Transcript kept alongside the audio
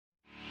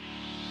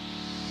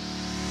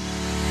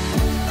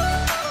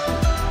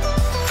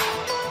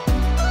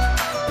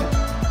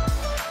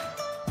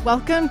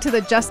Welcome to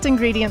the Just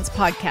Ingredients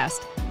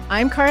podcast.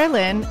 I'm Cara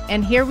Lynn,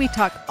 and here we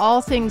talk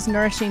all things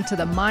nourishing to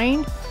the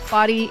mind,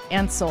 body,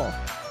 and soul.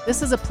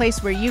 This is a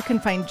place where you can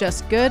find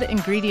just good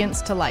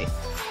ingredients to life.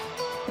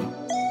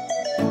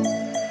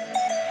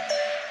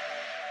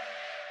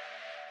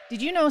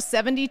 Did you know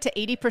 70 to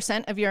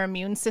 80% of your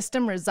immune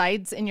system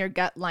resides in your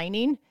gut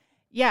lining?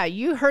 Yeah,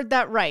 you heard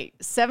that right,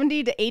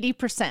 70 to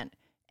 80%.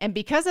 And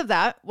because of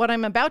that, what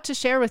I'm about to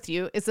share with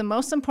you is the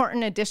most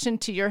important addition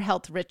to your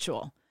health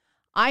ritual.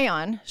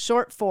 ION,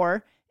 short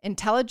for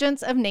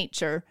Intelligence of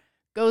Nature,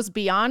 goes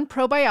beyond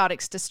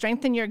probiotics to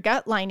strengthen your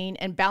gut lining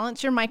and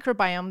balance your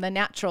microbiome the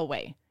natural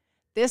way.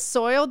 This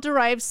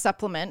soil-derived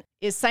supplement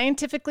is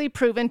scientifically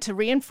proven to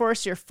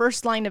reinforce your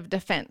first line of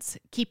defense,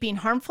 keeping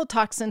harmful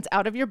toxins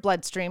out of your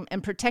bloodstream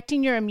and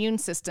protecting your immune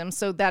system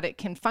so that it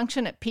can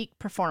function at peak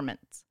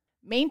performance.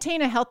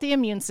 Maintain a healthy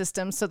immune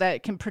system so that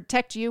it can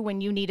protect you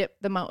when you need it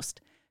the most.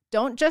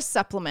 Don't just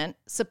supplement,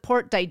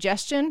 support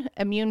digestion,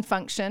 immune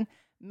function,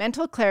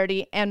 mental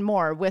clarity, and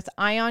more with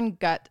ION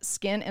Gut,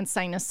 Skin, and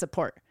Sinus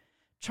Support.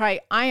 Try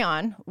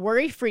ION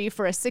worry-free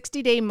for a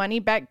 60-day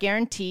money-back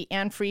guarantee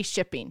and free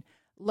shipping.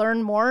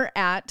 Learn more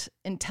at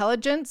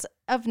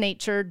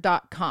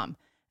intelligenceofnature.com.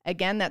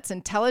 Again, that's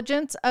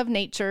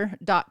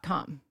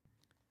intelligenceofnature.com.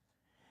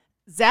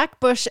 Zach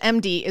Bush,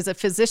 MD, is a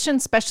physician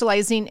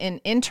specializing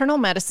in internal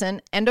medicine,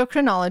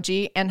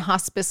 endocrinology, and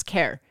hospice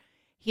care.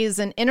 He is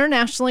an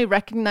internationally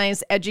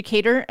recognized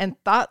educator and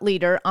thought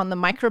leader on the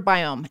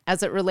microbiome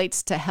as it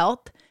relates to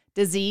health,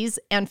 disease,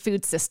 and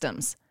food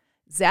systems.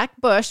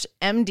 Zach Bush,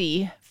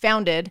 MD,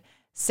 founded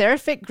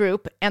Seraphic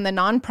Group and the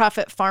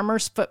nonprofit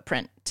Farmers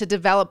Footprint to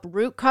develop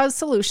root cause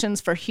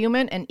solutions for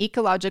human and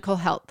ecological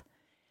health.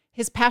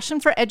 His passion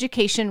for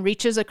education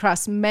reaches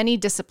across many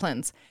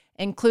disciplines,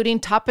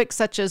 including topics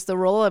such as the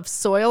role of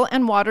soil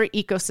and water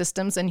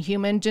ecosystems in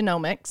human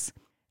genomics,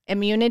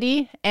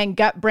 immunity, and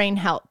gut-brain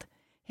health.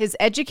 His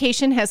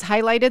education has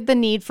highlighted the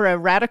need for a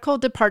radical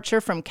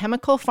departure from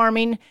chemical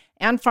farming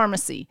and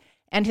pharmacy,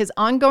 and his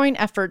ongoing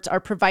efforts are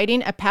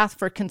providing a path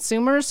for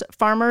consumers,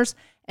 farmers,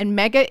 and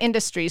mega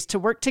industries to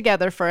work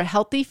together for a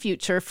healthy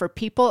future for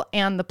people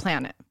and the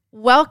planet.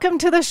 Welcome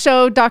to the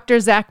show, Dr.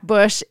 Zach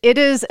Bush. It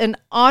is an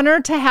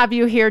honor to have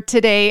you here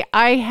today.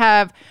 I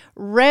have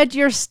read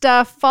your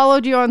stuff,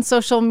 followed you on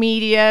social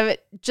media,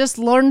 just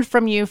learned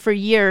from you for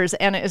years,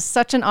 and it is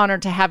such an honor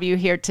to have you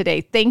here today.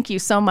 Thank you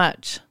so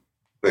much.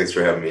 Thanks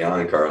for having me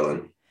on,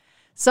 Carlin.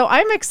 So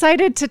I'm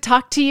excited to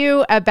talk to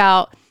you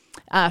about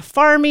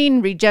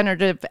farming,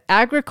 regenerative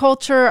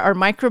agriculture, our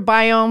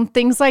microbiome,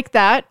 things like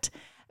that.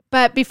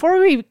 But before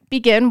we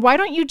begin, why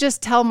don't you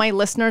just tell my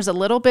listeners a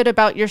little bit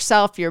about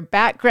yourself, your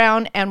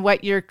background, and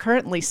what you're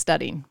currently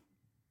studying?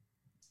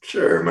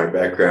 Sure. My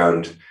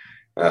background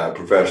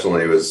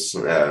professionally was,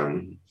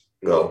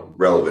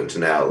 relevant to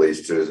now at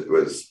least.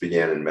 It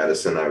began in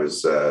medicine. I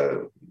was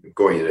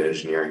going into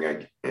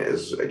engineering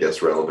is, I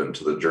guess, relevant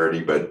to the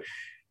journey, but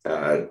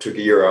took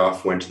a year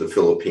off, went to the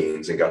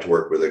Philippines and got to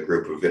work with a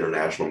group of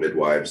international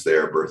midwives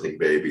there birthing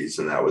babies.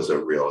 And that was a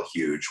real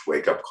huge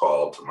wake-up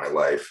call to my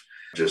life.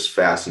 Just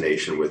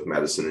fascination with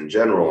medicine in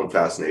general and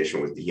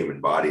fascination with the human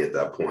body at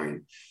that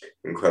point.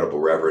 Incredible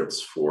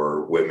reverence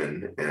for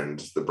women and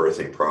the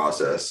birthing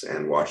process,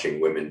 and watching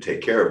women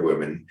take care of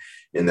women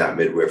in that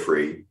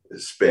midwifery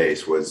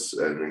space was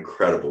an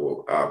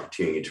incredible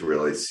opportunity to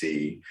really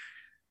see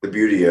the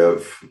beauty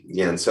of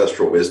the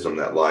ancestral wisdom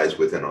that lies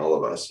within all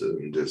of us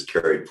and is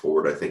carried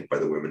forward, I think, by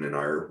the women in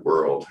our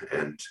world.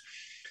 And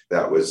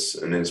that was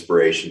an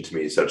inspiration to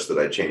me, such that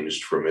I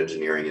changed from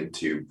engineering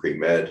into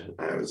pre-med.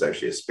 I was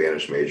actually a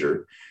Spanish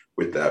major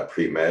with that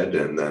pre-med,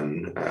 and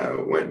then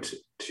went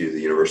to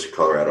the University of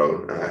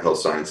Colorado Health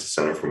Sciences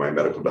Center for my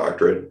medical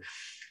doctorate.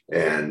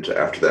 And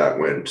after that,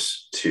 went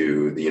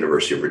to the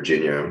University of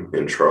Virginia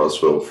in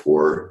Charlottesville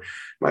for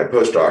my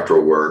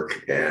postdoctoral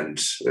work, and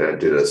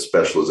did a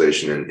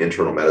specialization in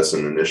internal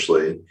medicine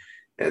initially,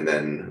 and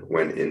then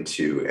went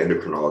into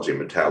endocrinology and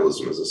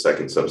metabolism as a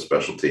second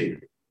subspecialty.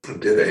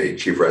 Did a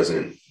chief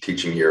resident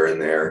teaching year in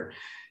there,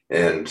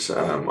 and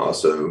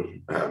also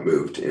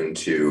moved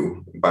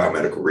into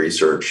biomedical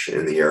research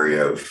in the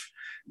area of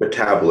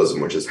metabolism,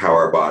 which is how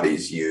our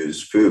bodies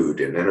use food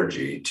and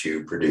energy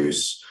to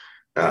produce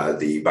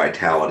the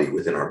vitality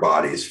within our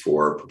bodies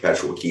for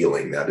perpetual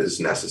healing that is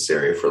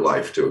necessary for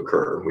life to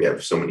occur. We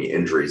have so many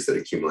injuries that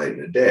accumulate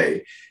in a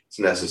day. It's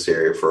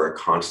necessary for a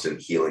constant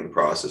healing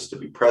process to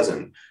be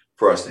present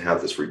for us to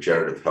have this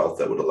regenerative health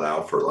that would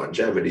allow for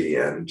longevity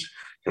and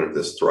kind of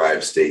this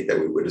thrive state that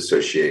we would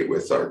associate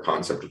with our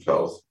concept of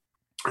health.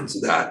 And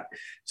so that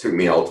took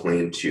me ultimately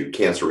into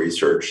cancer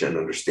research and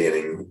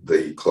understanding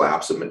the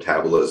collapse of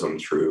metabolism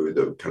through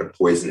the kind of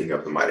poisoning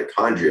of the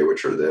mitochondria,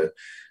 which are the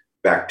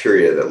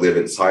bacteria that live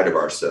inside of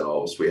our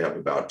cells. We have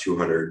about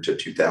 200 to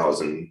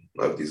 2,000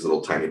 of these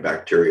little tiny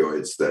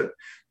bacterioids that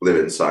live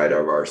inside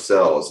of our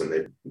cells, and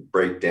they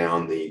break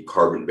down the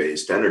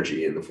carbon-based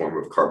energy in the form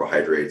of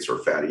carbohydrates or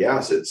fatty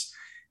acids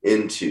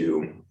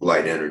into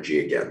light energy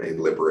again. They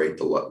liberate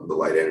the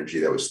light energy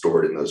that was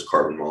stored in those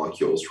carbon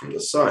molecules from the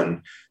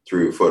sun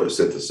through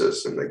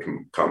photosynthesis and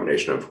the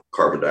combination of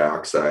carbon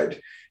dioxide,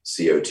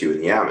 CO2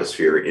 in the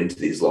atmosphere into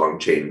these long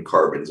chain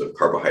carbons of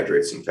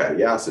carbohydrates and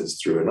fatty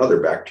acids through another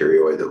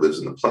bacterioid that lives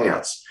in the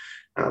plants.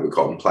 We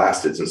call them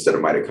plastids instead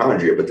of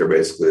mitochondria, but they're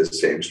basically the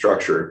same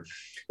structure.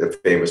 The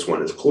famous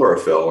one is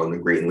chlorophyll in the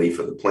green leaf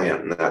of the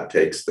plant, and that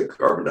takes the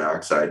carbon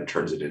dioxide and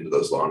turns it into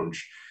those long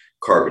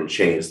carbon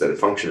chains that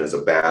function as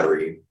a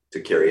battery to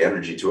carry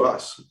energy to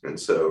us. And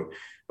so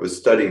I was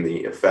studying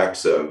the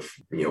effects of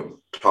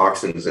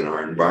toxins in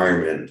our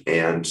environment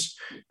and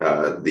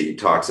the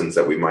toxins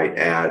that we might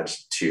add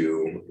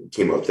to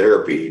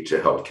chemotherapy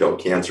to help kill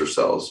cancer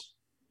cells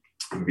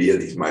via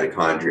these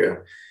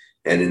mitochondria.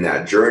 And in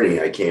that journey,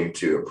 I came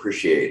to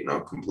appreciate in a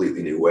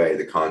completely new way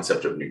the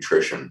concept of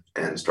nutrition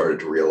and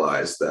started to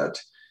realize that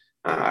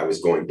I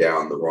was going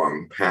down the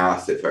wrong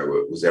path if I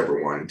was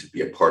ever wanting to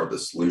be a part of the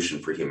solution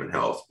for human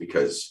health,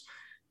 because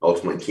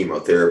ultimately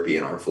chemotherapy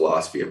and our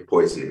philosophy of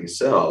poisoning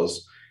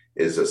cells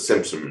is a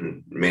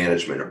symptom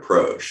management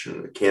approach.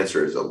 And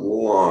cancer is a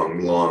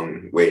long,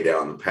 long way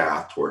down the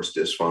path towards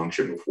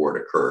dysfunction before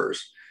it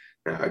occurs.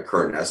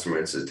 Current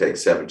estimates, it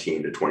takes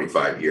 17 to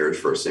 25 years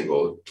for a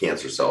single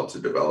cancer cell to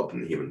develop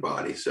in the human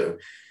body. So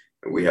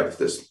we have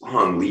this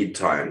long lead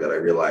time that I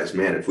realized,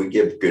 man, if we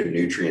give good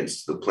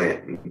nutrients to the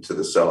plant, to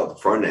the cell at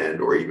the front end,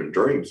 or even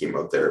during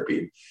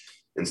chemotherapy,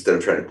 instead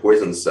of trying to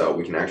poison the cell,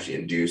 we can actually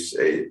induce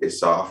a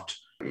soft,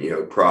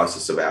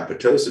 process of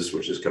apoptosis,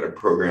 which is kind of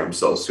programmed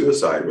cell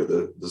suicide, where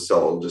the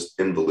cell just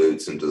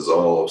involutes and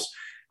dissolves,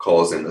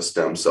 calls in the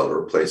stem cell to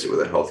replace it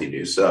with a healthy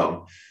new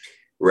cell,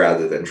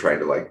 rather than trying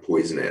to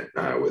poison it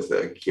with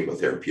a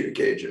chemotherapeutic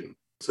agent.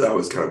 So that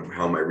was kind of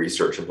how my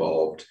research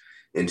evolved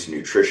into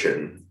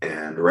nutrition.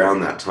 And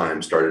around that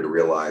time started to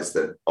realize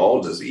that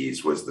all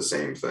disease was the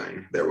same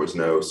thing. There was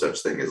no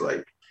such thing as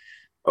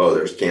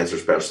there's cancer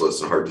specialists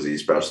and heart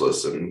disease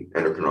specialists and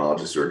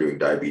endocrinologists who are doing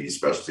diabetes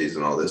specialties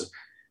and all this.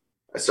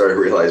 I started to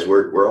realize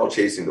we're all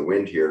chasing the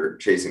wind here,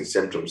 chasing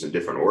symptoms in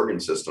different organ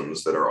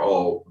systems that are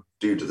all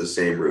due to the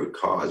same root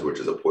cause, which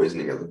is a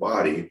poisoning of the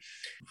body,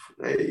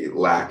 a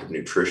lack of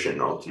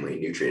nutrition, ultimately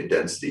nutrient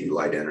density,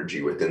 light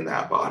energy within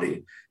that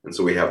body. And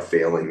so we have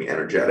failing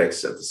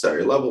energetics at the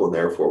cellular level, and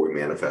therefore we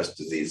manifest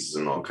diseases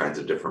in all kinds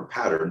of different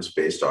patterns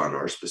based on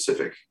our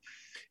specific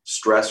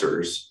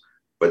stressors.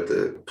 But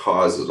the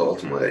cause is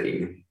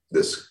ultimately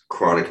this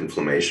chronic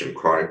inflammation,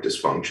 chronic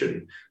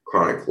dysfunction,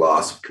 chronic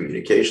loss of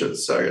communication at the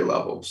cellular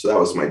level. So that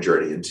was my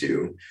journey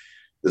into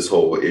this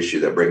whole issue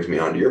that brings me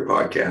onto your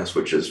podcast,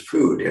 which is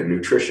food and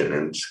nutrition.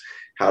 And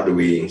how do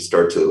we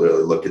start to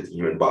really look at the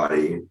human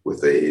body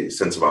with a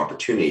sense of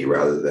opportunity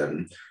rather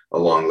than a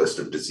long list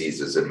of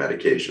diseases and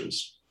medications?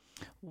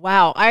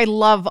 Wow. I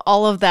love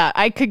all of that.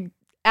 I could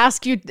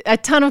ask you a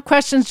ton of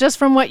questions just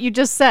from what you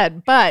just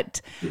said.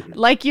 But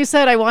like you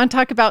said, I want to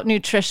talk about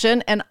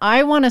nutrition, and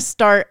I want to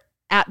start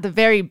at the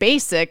very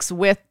basics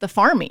with the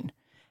farming.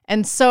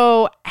 And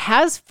so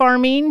has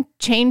farming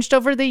changed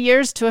over the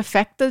years to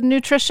affect the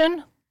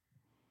nutrition?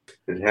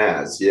 It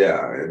has,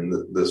 yeah.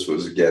 And this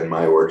was, again,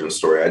 my origin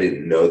story. I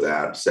didn't know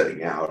that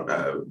setting out.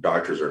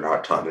 Doctors are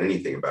not taught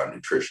anything about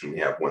nutrition. We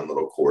have one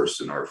little course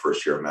in our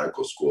first year of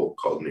medical school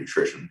called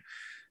nutrition,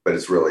 but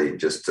it's really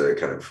just to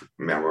kind of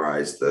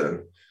memorize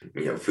the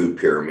food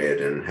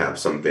pyramid and have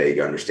some vague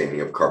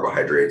understanding of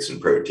carbohydrates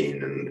and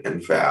protein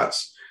and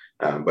fats.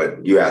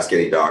 But you ask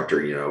any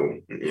doctor,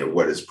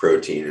 what is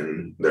protein,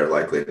 and they're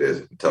likely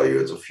to tell you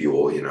it's a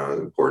fuel, an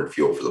important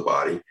fuel for the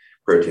body.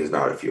 Protein is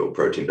not a fuel.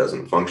 Protein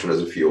doesn't function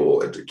as a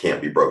fuel. It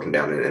can't be broken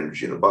down into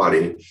energy in the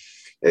body.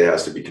 It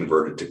has to be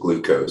converted to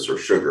glucose or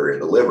sugar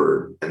in the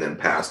liver and then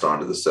passed on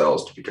to the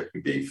cells to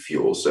be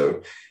fuel.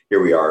 So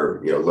here we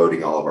are,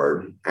 loading all of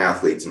our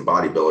athletes and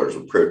bodybuilders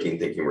with protein,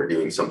 thinking we're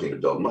doing something to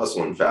build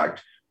muscle. In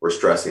fact, we're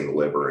stressing the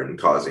liver and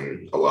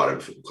causing a lot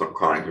of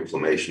chronic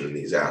inflammation in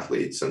these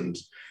athletes and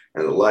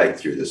the like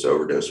through this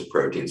overdose of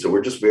protein. So we're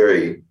just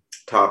very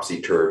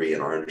topsy-turvy in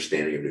our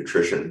understanding of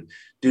nutrition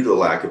due to the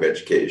lack of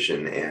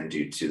education and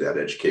due to that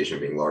education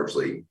being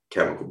largely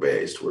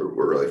chemical-based. We're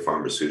really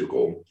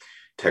pharmaceutical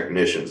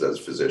technicians as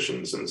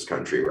physicians in this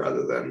country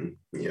rather than,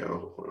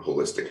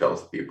 holistic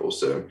health people.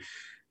 So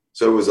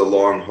it was a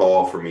long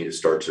haul for me to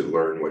start to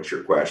learn what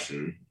your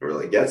question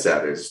really gets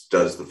at is,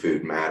 does the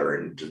food matter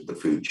and does the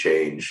food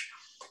change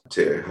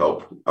to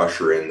help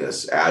usher in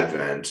this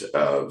advent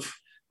of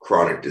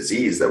chronic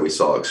disease that we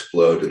saw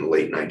explode in the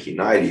late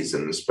 1990s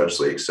and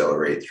especially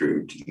accelerate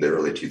through the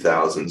early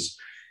 2000s.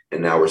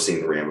 And now we're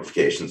seeing the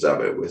ramifications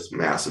of it with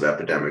massive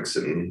epidemics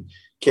in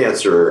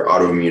cancer,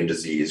 autoimmune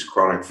disease,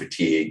 chronic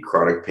fatigue,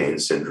 chronic pain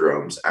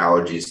syndromes,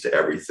 allergies to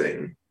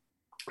everything,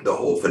 the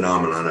whole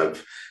phenomenon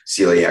of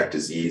celiac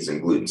disease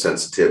and gluten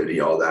sensitivity,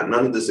 all that.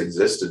 None of this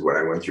existed when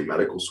I went through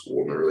medical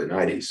school in the early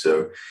 90s.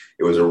 So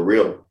it was a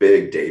real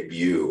big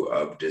debut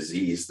of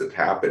disease that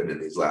happened in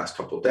these last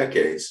couple of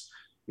decades,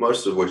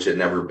 most of which had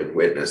never been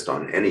witnessed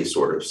on any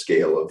sort of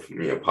scale of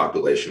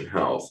population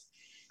health.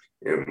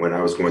 And when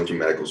I was going through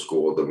medical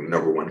school, the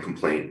number one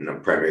complaint in a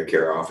primary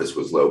care office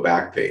was low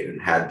back pain,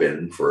 and had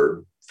been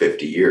for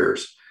 50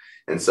 years.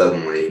 And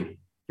suddenly,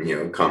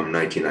 come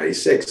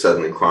 1996,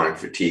 suddenly chronic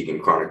fatigue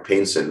and chronic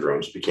pain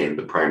syndromes became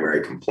the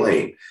primary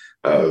complaint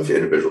of Mm.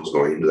 individuals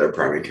going into their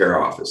primary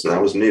care office. And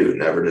that was new,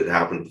 never did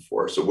happen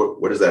before. So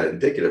what is that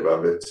indicative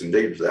of? It's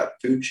indicative of that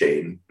food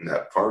chain and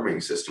that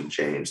farming system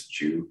change that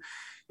you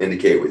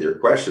indicate with your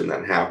question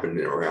that happened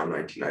in around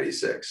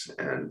 1996.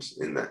 And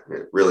in that,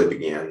 it really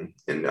began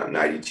in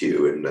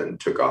 92 and then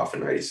took off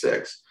in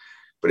 96.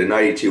 But in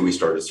 92, we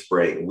started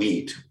spraying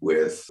wheat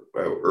with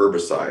a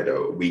herbicide,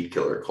 a weed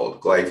killer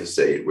called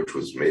glyphosate, which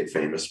was made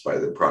famous by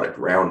the product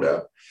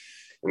Roundup.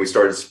 And we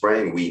started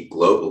spraying wheat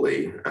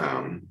globally,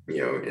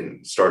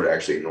 and started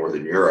actually in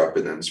Northern Europe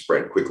and then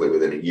spread quickly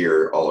within a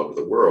year all over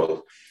the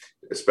world,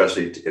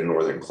 especially in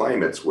northern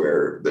climates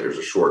where there's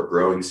a short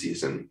growing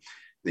season.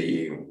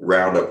 The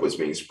Roundup was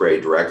being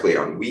sprayed directly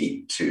on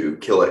wheat to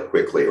kill it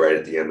quickly right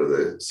at the end of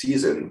the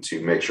season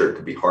to make sure it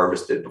could be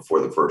harvested before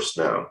the first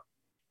snow.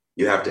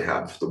 You have to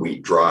have the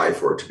wheat dry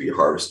for it to be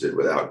harvested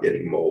without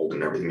getting mold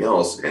and everything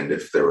else. And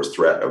if there was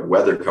threat of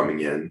weather coming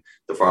in,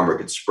 the farmer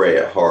could spray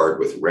it hard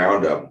with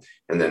Roundup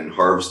and then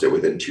harvest it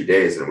within 2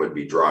 days, and it would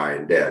be dry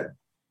and dead.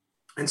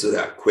 And so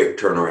that quick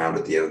turnaround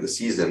at the end of the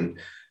season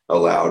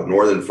allowed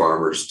northern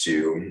farmers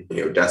to,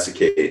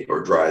 desiccate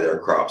or dry their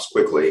crops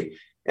quickly.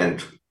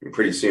 And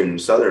pretty soon,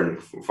 southern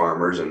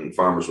farmers and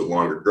farmers with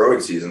longer growing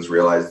seasons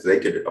realized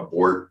they could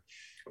abort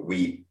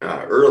wheat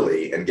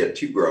early and get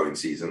 2 growing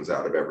seasons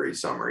out of every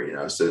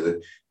summer. So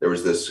that there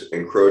was this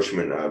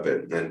encroachment of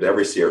it. And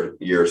every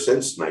year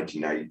since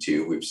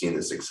 1992, we've seen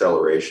this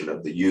acceleration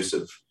of the use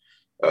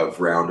of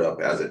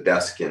Roundup as a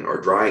desiccant or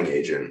drying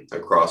agent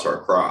across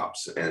our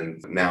crops.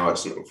 And now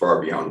it's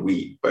far beyond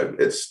wheat, but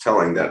it's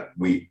telling that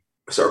wheat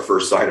is our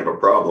first sign of a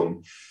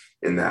problem,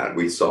 in that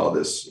we saw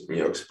this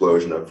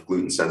explosion of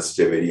gluten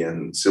sensitivity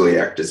and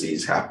celiac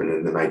disease happen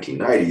in the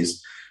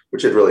 1990s,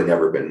 which had really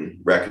never been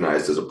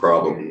recognized as a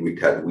problem. We've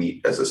had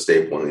wheat as a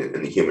staple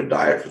in the human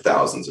diet for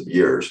thousands of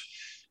years.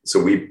 So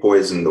we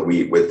poisoned the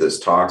wheat with this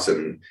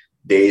toxin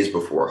days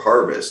before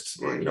harvest,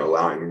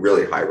 allowing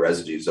really high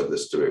residues of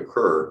this to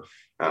occur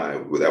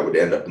that would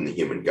end up in the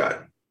human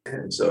gut.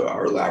 And so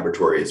our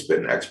laboratory has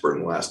been expert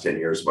in the last 10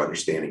 years of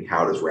understanding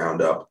how does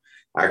Roundup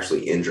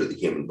actually injure the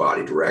human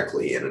body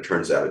directly. And it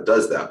turns out it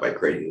does that by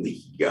creating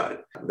leaky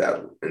gut.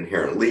 That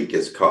inherent leak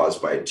is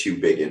caused by 2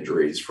 big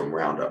injuries from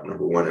Roundup.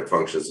 Number one, it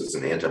functions as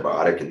an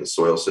antibiotic in the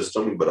soil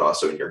system, but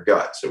also in your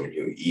gut. So when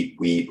you eat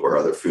wheat or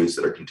other foods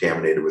that are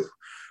contaminated with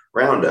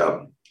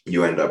Roundup,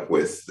 you end up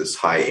with this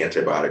high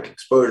antibiotic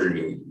exposure and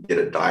you get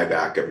a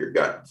dieback of your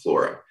gut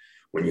flora.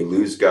 When you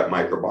lose gut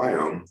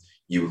microbiome,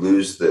 you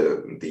lose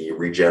the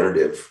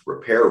regenerative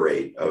repair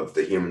rate of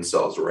the human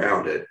cells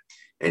around it.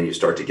 And you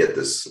start to get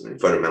this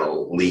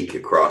fundamental leak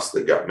across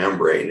the gut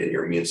membrane, and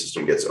your immune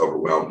system gets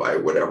overwhelmed by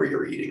whatever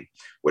you're eating,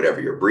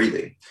 whatever you're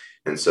breathing.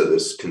 And so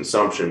this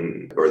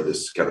consumption or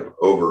this kind of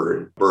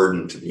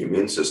overburden to the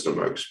immune system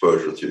or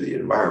exposure through the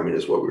environment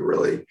is what we're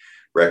really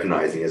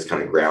recognizing as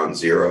kind of ground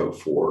zero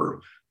for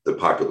the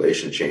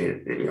population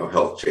change,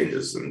 health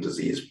changes and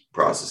disease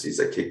processes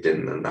that kicked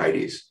in the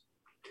 90s.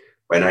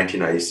 By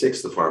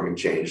 1996, the farming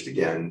changed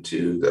again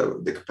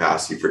to the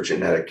capacity for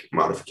genetic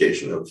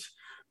modification of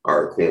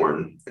our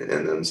corn,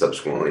 and then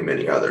subsequently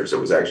many others. It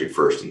was actually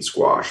first in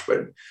squash,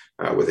 but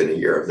within a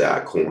year of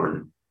that,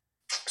 corn,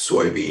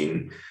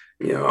 soybean,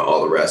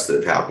 all the rest that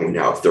have happened. We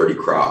now have 30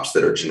 crops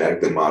that are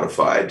genetically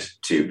modified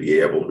to be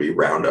able to be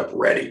Roundup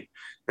ready.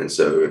 And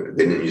so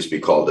they didn't used to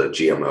be called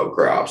GMO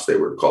crops. They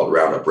were called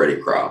Roundup ready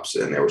crops,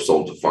 and they were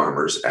sold to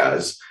farmers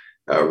as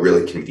a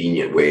really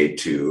convenient way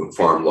to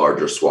farm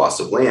larger swaths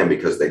of land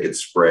because they could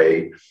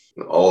spray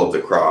all of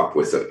the crop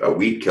with a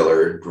weed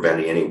killer,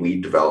 preventing any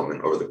weed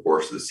development over the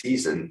course of the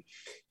season.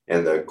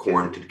 And the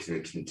corn could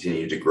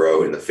continue to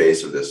grow in the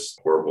face of this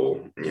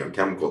horrible,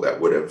 chemical that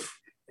would have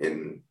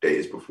in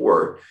days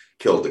before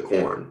killed the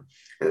corn.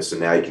 And so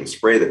now you can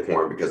spray the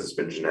corn because it's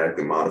been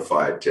genetically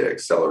modified to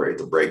accelerate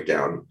the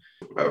breakdown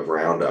of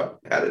Roundup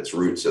at its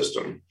root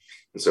system.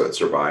 And so it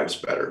survives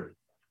better.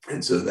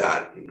 And so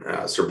that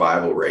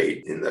survival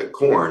rate in the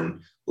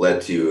corn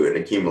led to an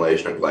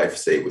accumulation of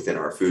glyphosate within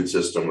our food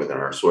system, within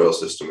our soil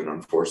system, and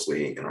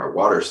unfortunately in our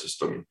water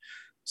system,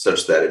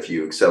 such that if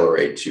you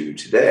accelerate to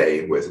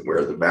today, with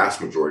where the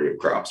vast majority of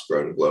crops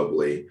grown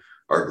globally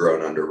are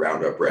grown under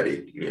Roundup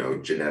ready,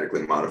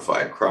 genetically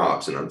modified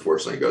crops, and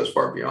unfortunately it goes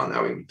far beyond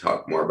that. We can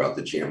talk more about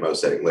the GMO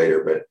setting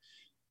later, but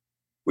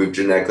we've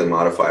genetically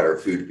modified our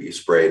food to be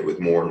sprayed with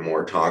more and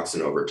more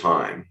toxin over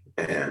time.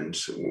 And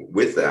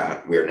with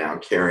that, we are now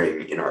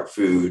carrying in our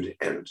food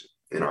and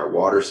in our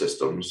water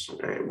systems,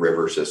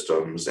 river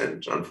systems,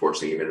 and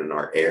unfortunately even in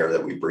our air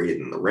that we breathe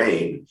in the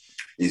rain,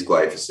 these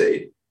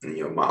glyphosate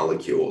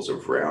molecules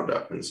of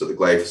Roundup. And so the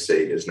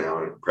glyphosate is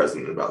now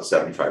present in about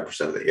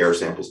 75% of the air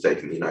samples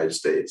taken in the United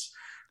States,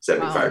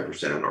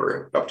 75%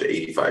 or up to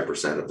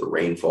 85% of the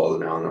rainfall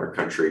now in our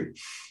country.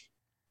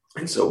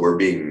 And so we're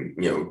being,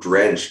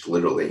 drenched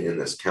literally in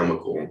this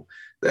chemical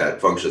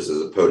that functions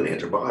as a potent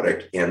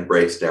antibiotic and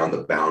breaks down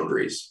the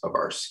boundaries of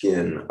our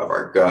skin, of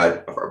our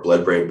gut, of our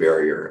blood-brain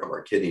barrier, of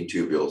our kidney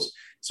tubules.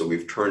 So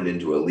we've turned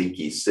into a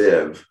leaky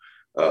sieve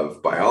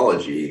of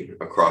biology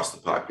across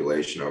the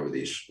population over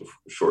these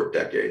short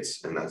decades.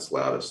 And that's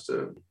allowed us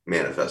to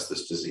manifest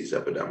this disease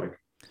epidemic.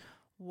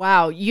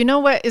 Wow. You know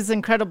what is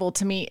incredible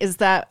to me is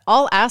that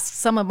I'll ask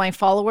some of my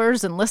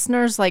followers and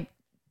listeners, like,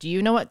 do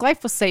you know what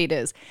glyphosate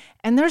is?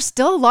 And there's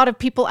still a lot of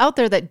people out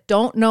there that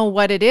don't know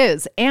what it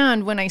is.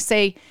 And when I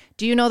say,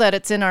 do you know that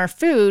it's in our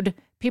food?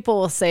 People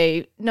will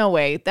say, no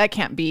way, that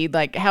can't be.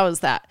 Like, how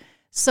is that?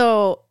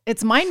 So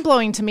it's mind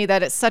blowing to me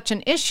that it's such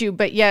an issue,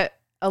 but yet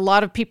a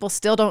lot of people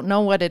still don't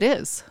know what it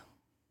is.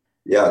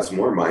 Yeah, it's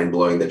more mind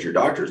blowing that your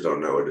doctors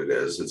don't know what it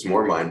is. It's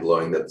more mind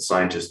blowing that the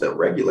scientists that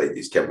regulate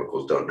these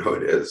chemicals don't know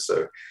what it is.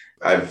 So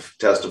I've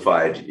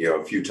testified,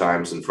 a few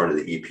times in front of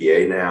the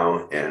EPA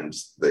now, and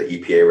the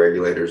EPA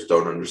regulators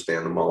don't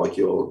understand the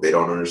molecule. They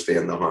don't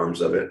understand the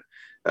harms of it.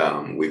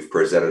 We've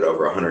presented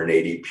over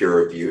 180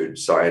 peer-reviewed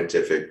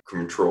scientific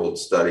controlled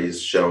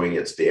studies showing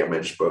its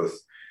damage both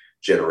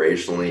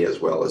generationally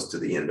as well as to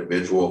the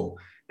individual.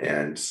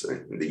 And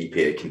the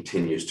EPA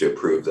continues to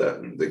approve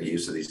the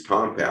use of these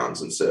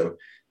compounds. And so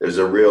there's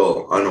a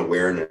real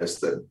unawareness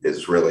that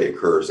really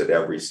occurs at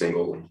every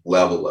single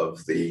level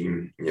of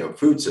the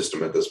food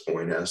system at this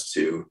point as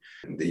to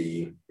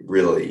the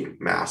really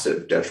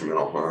massive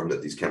detrimental harm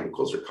that these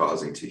chemicals are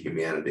causing to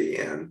humanity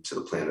and to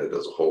the planet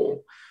as a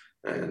whole.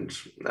 And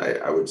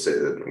I would say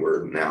that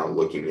we're now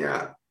looking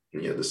at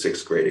the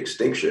sixth great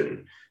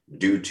extinction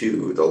due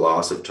to the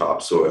loss of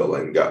topsoil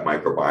and gut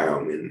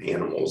microbiome in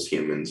animals,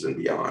 humans, and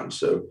beyond.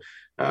 So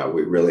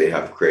we really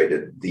have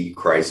created the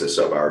crisis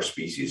of our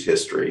species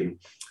history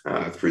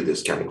through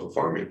this chemical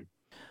farming.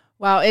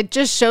 Wow, it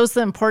just shows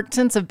the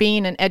importance of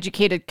being an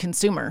educated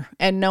consumer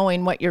and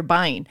knowing what you're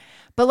buying.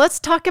 But let's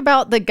talk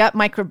about the gut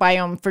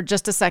microbiome for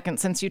just a second,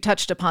 since you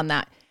touched upon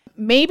that.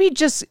 Maybe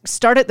just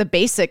start at the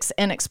basics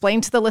and explain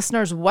to the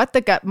listeners what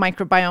the gut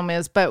microbiome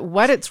is, but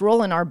what its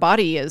role in our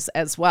body is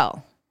as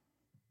well.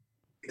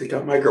 The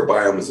gut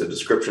microbiome is a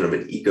description of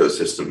an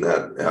ecosystem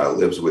that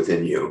lives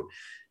within you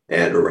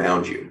and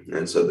around you.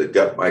 And so the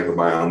gut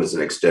microbiome is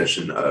an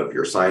extension of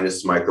your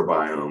sinus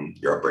microbiome,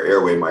 your upper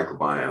airway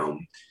microbiome,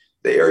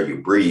 the air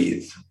you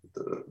breathe,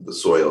 the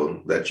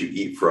soil that you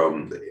eat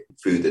from, the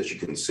food that you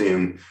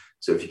consume.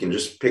 So if you can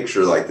just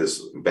picture like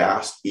this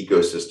vast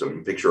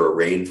ecosystem, picture a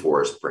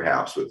rainforest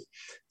perhaps with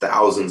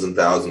thousands and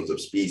thousands of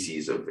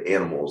species of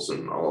animals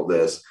and all of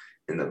this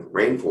in the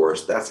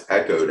rainforest, that's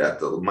echoed at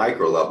the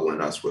micro level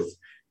in us with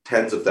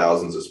tens of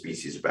thousands of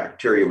species of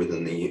bacteria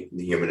within the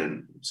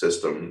human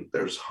system.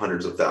 There's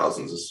hundreds of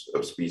thousands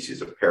of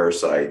species of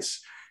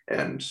parasites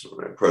and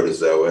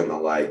protozoa and the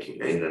like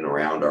in and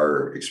around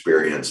our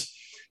experience.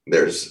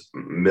 There's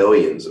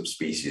millions of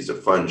species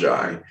of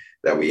fungi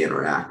that we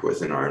interact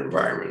with in our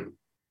environment.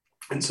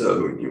 And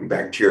so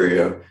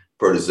bacteria,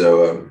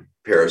 protozoa,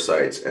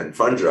 parasites, and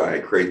fungi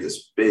create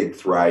this big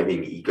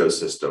thriving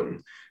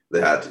ecosystem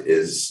that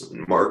is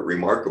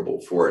remarkable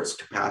for its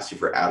capacity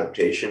for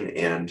adaptation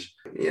and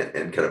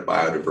kind of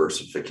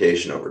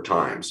biodiversification over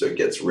time. So it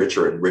gets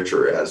richer and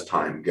richer as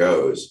time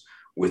goes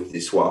with the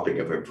swapping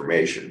of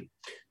information.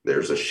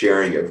 There's a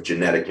sharing of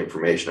genetic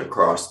information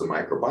across the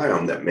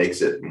microbiome that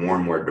makes it more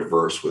and more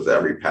diverse with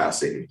every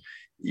passing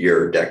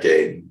year,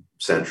 decade,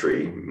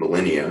 century,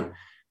 millennia,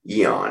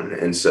 eon.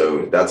 And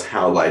so that's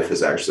how life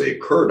has actually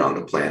occurred on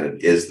the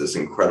planet, is this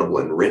incredible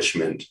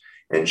enrichment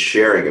and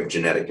sharing of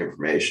genetic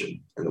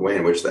information. And the way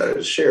in which that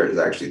is shared is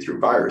actually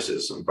through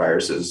viruses. And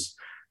viruses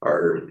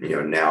are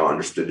now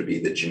understood to be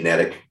the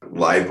genetic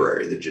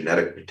library, the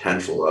genetic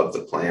potential of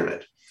the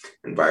planet.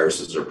 And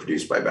viruses are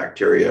produced by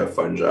bacteria,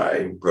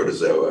 fungi,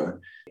 protozoa,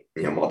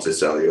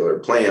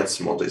 multicellular plants,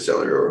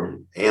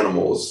 multicellular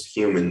animals,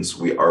 humans.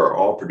 We are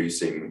all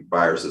producing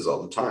viruses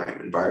all the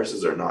time. And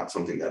viruses are not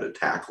something that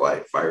attack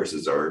life.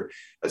 Viruses are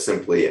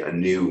simply a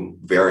new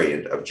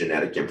variant of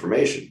genetic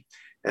information.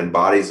 And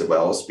bodies of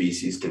all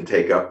species can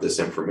take up this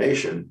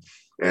information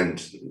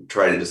and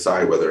try to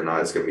decide whether or not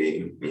it's going to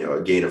be,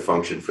 a gain of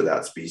function for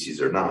that species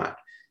or not.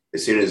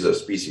 As soon as a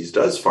species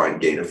does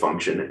find gain of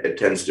function, it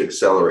tends to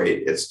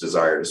accelerate its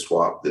desire to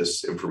swap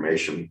this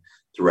information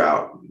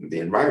throughout the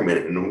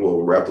environment and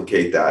will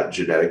replicate that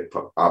genetic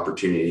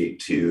opportunity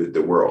to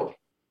the world.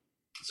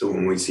 So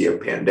when we see a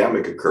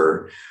pandemic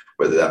occur,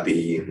 whether that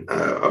be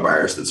a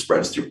virus that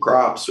spreads through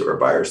crops or a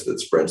virus that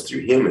spreads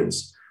through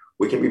humans,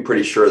 we can be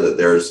pretty sure that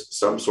there's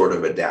some sort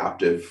of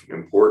adaptive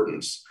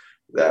importance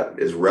that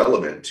is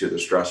relevant to the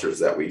stressors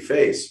that we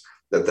face,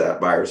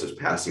 that virus is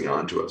passing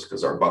on to us,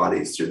 because our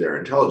bodies, through their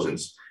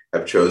intelligence,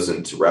 have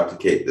chosen to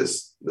replicate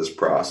this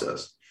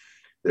process.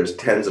 There's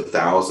tens of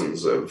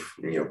thousands of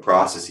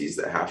processes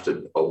that have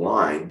to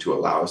align to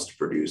allow us to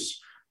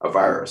produce a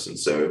virus. And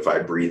so if I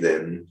breathe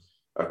in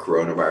a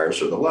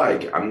coronavirus or the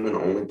like, I'm going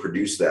to only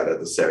produce that at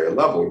the cellular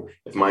level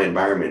if my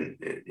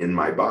environment in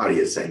my body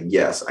is saying,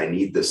 yes, I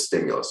need this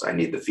stimulus. I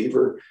need the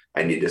fever.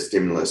 I need a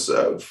stimulus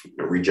of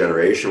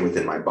regeneration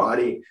within my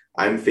body.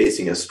 I'm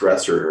facing a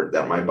stressor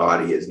that my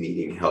body is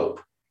needing help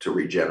to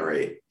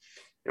regenerate.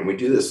 And we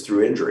do this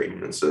through injury.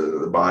 And so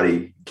the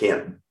body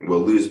will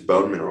lose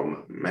bone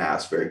mineral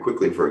mass very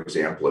quickly, for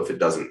example, if it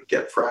doesn't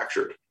get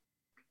fractured.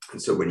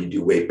 And so when you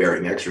do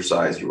weight-bearing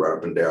exercise, you run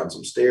up and down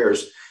some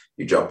stairs,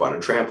 you jump on a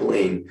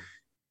trampoline,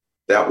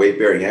 that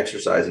weight-bearing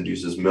exercise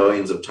induces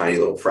millions of tiny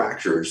little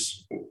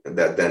fractures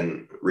that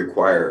then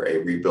require a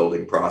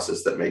rebuilding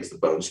process that makes the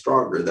bone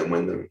stronger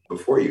than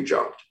before you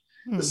jumped.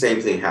 The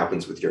same thing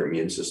happens with your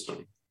immune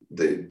system.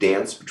 The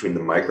dance between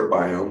the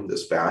microbiome,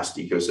 this vast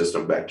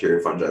ecosystem,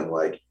 bacteria, fungi, and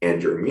like,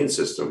 and your immune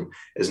system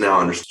is now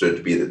understood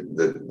to be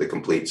the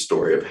complete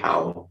story of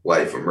how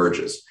life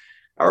emerges.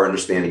 Our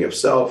understanding of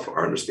self,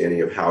 our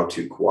understanding of how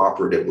to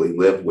cooperatively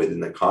live within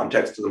the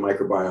context of the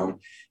microbiome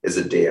is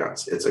a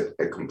dance. It's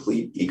a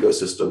complete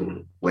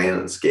ecosystem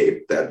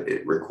landscape that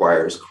it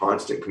requires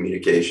constant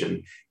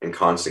communication and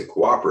constant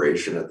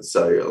cooperation at the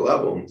cellular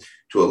level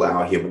to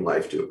allow human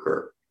life to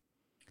occur.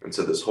 And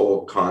so this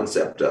whole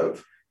concept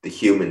of the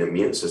human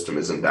immune system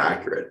isn't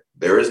accurate.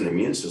 There is an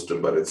immune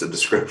system, but it's a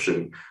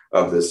description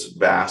of this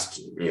vast,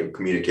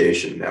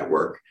 communication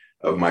network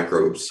of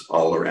microbes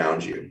all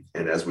around you.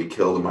 And as we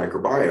kill the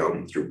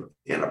microbiome through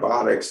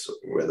antibiotics,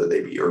 whether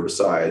they be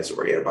herbicides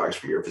or antibiotics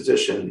from your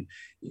physician,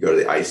 you go to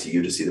the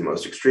ICU to see the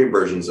most extreme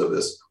versions of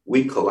this,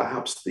 we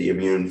collapse the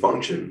immune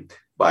function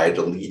by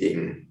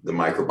deleting the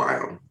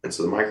microbiome. And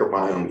so the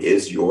microbiome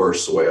is your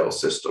soil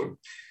system.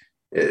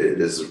 It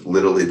is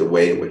literally the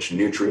way in which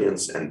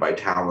nutrients and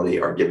vitality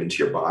are given to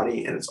your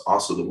body. And it's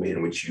also the way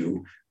in which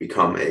you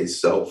become a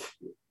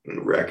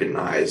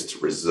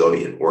self-recognized,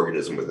 resilient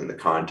organism within the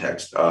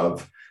context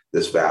of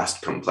this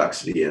vast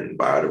complexity and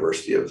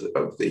biodiversity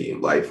of the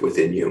life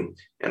within you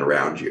and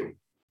around you.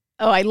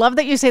 Oh, I love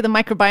that you say the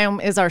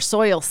microbiome is our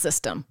soil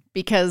system,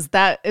 because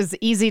that is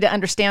easy to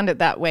understand it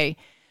that way.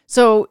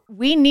 So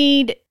we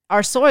need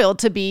our soil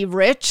to be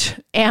rich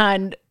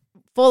and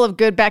full of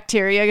good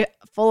bacteria,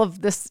 full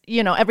of this,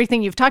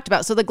 everything you've talked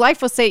about. So the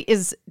glyphosate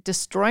is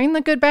destroying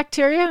the good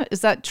bacteria. Is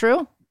that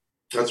true?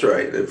 That's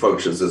right. It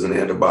functions as an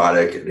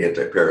antibiotic, an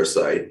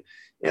antiparasite,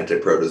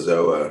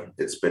 antiprotozoa.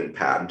 It's been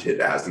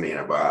patented as an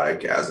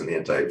antibiotic, as an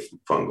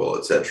antifungal,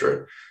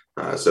 etc.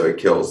 So it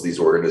kills these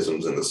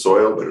organisms in the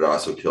soil, but it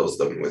also kills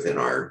them within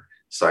our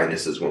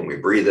sinuses when we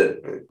breathe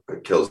it.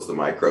 It kills the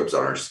microbes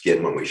on our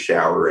skin when we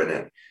shower in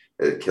it.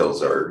 It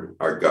kills our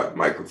gut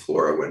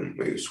microflora when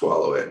we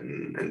swallow it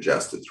and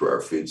ingest it through our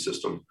food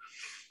system.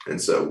 And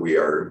so we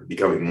are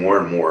becoming more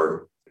and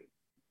more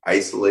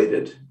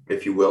isolated,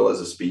 if you will,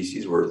 as a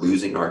species. We're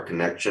losing our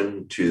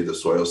connection to the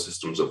soil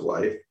systems of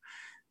life,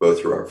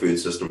 both through our food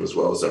system as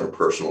well as our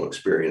personal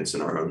experience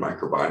in our own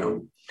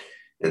microbiome.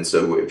 And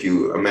so if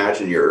you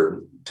imagine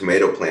your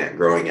tomato plant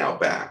growing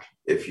out back,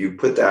 if you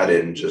put that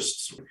in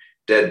just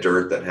dead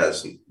dirt that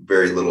has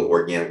very little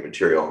organic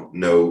material,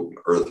 no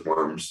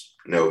earthworms,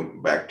 no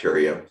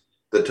bacteria,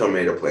 the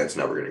tomato plant's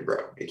never going to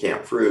grow. It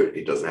can't fruit,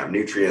 it doesn't have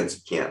nutrients,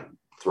 it can't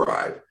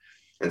thrive.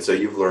 And so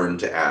you've learned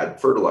to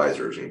add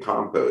fertilizers and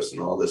compost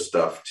and all this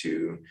stuff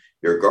to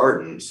your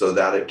garden so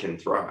that it can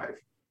thrive.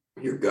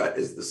 Your gut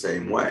is the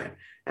same way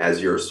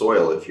as your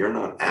soil. If you're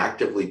not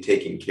actively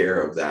taking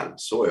care of that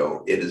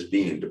soil, it is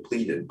being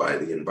depleted by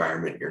the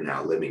environment you're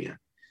now living in.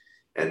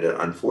 And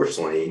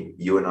unfortunately,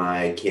 you and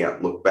I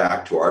can't look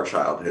back to our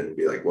childhood and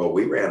be like, well,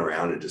 we ran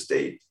around and just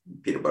ate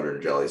peanut butter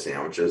and jelly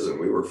sandwiches and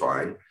we were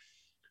fine.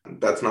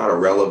 That's not a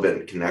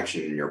relevant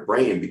connection in your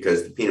brain,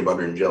 because the peanut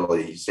butter and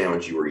jelly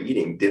sandwich you were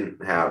eating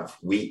didn't have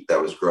wheat that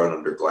was grown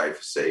under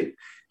glyphosate,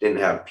 didn't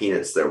have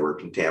peanuts that were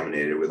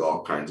contaminated with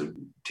all kinds of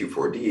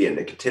 2,4-D and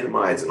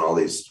nicotinamides and all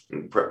these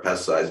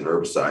pesticides and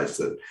herbicides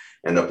that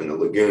end up in the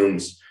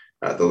legumes.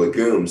 The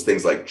legumes,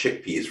 things like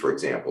chickpeas, for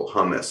example,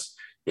 hummus,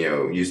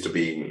 used to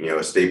be,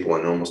 a staple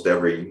in almost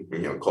every,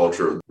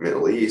 culture of the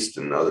Middle East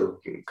and other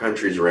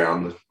countries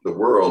around the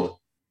world.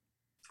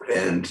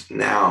 And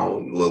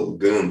now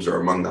legumes are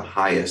among the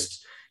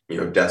highest,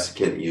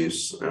 desiccant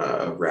use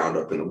of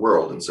Roundup in the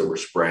world. And so we're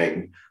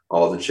spraying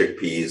all the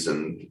chickpeas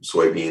and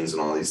soybeans and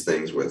all these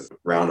things with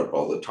Roundup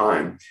all the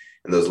time.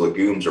 And those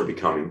legumes are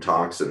becoming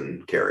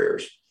toxin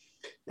carriers.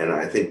 And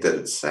I think that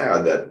it's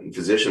sad that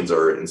physicians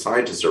and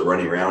scientists are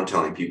running around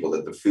telling people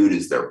that the food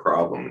is their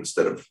problem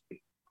instead of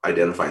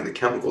identifying the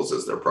chemicals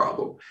as their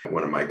problem.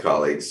 One of my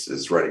colleagues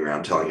is running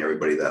around telling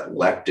everybody that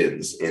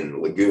lectins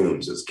in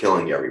legumes is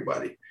killing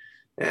everybody.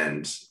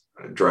 And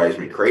it drives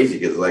me crazy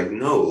because,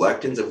 no,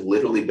 lectins have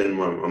literally been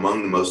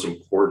among the most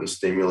important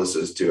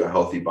stimuluses to a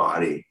healthy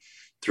body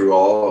through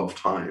all of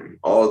time.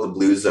 All of the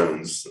blue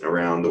zones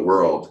around the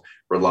world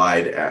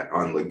relied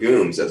on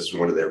legumes as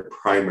one of their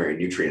primary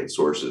nutrient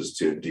sources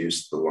to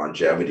induce the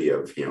longevity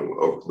of,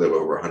 live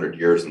over 100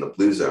 years in the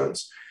blue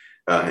zones.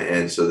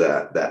 And so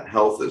that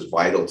health is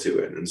vital to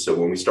it. And so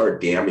when we start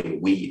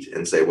damning wheat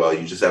and say, well,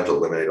 you just have to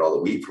eliminate all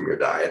the wheat from your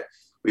diet,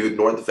 we've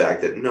ignored the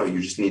fact that, no, you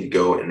just need to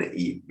go and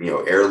eat,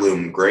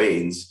 heirloom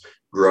grains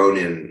grown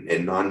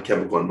in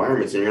non-chemical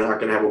environments, and you're not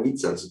going to have a wheat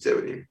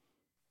sensitivity.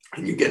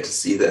 And you get to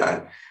see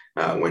that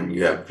when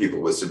you have people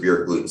with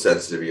severe gluten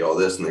sensitivity, all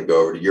this, and they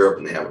go over to Europe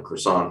and they have a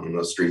croissant in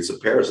the streets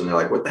of Paris, and they're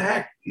like, what the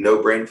heck?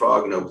 No brain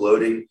fog, no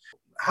bloating.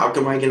 how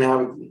come I can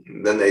have,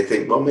 then they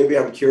think, well, maybe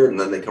I'm cured. And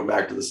then they come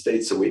back to the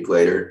States a week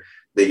later,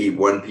 they eat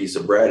one piece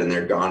of bread and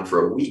they're gone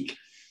for a week,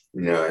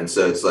 and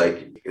so it's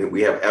like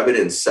we have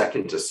evidence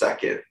second to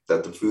second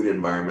that the food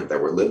environment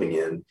that we're living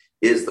in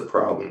is the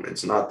problem.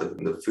 It's not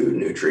the food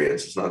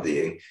nutrients. It's not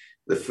the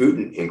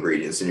food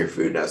ingredients in your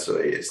food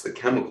necessarily. It's the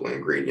chemical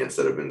ingredients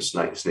that have been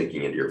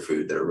sneaking into your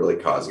food that are really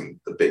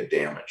causing the big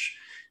damage.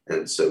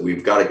 And so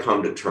we've got to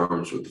come to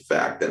terms with the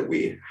fact that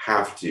we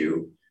have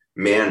to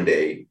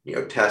mandate,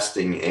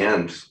 testing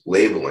and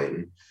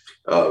labeling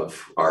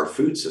of our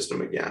food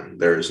system again.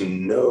 There's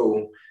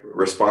no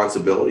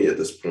responsibility at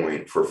this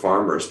point for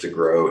farmers to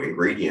grow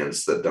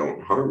ingredients that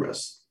don't harm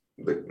us.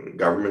 The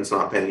government's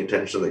not paying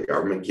attention. The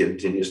government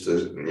continues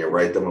to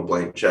write them a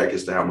blank check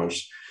as to how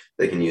much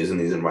they can use in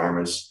these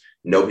environments.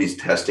 Nobody's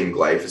testing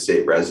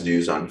glyphosate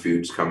residues on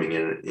foods coming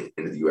into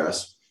the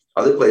US.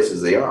 Other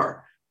places they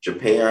are.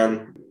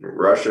 Japan,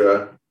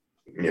 Russia,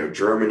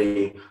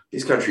 Germany,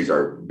 these countries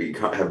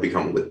have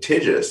become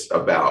litigious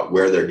about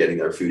where they're getting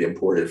their food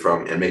imported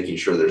from and making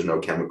sure there's no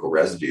chemical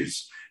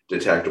residues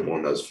detectable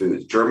in those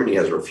foods. Germany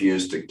has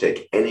refused to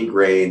take any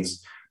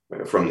grains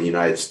from the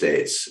United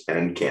States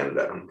and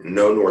Canada.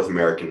 No North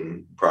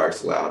American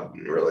products allowed,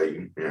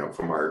 really,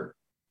 from our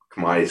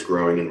commodities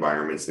growing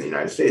environments in the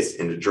United States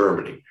into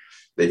Germany.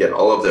 They get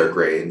all of their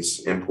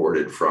grains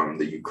imported from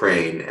the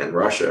Ukraine and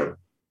Russia,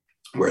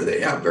 where they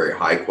have very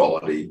high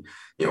quality,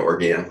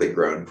 organically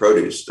grown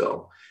produce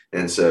still.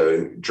 And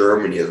so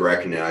Germany is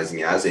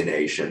recognizing as a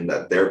nation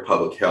that their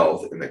public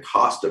health and the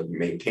cost of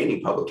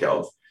maintaining public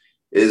health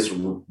is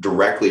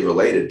directly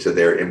related to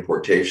their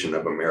importation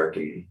of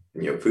American,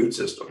 food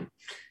system.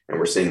 And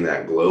we're seeing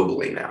that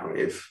globally now.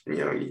 If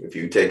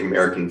you take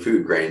American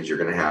food grains, you're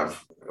going to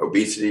have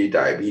obesity,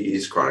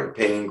 diabetes, chronic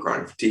pain,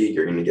 chronic fatigue.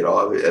 You're going to get all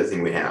of it,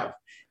 everything we have.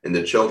 And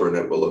the children,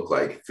 it will look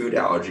like food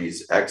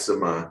allergies,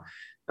 eczema,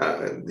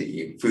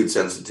 the food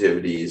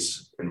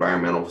sensitivities,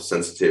 environmental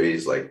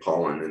sensitivities like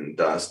pollen and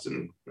dust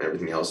and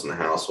everything else in the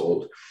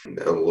household.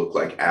 It'll look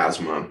like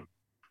asthma.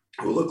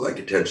 It will look like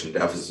attention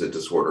deficit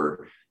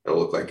disorder. It'll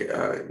look like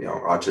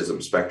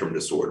autism spectrum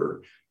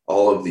disorder.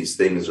 All of these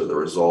things are the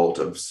result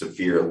of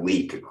severe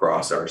leak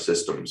across our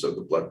systems of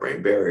the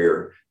blood-brain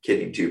barrier,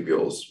 kidney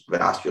tubules,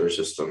 vascular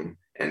system,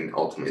 and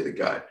ultimately the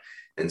gut.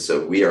 And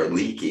so we are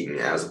leaking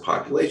as a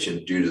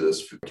population due to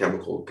this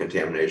chemical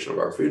contamination of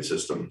our food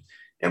system.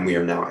 And we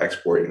are now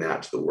exporting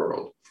that to the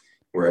world.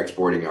 We're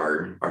exporting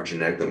our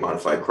genetically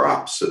modified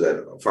crops so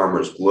that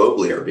farmers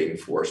globally are being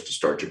forced to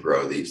start to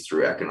grow these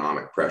through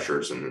economic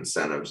pressures and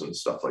incentives and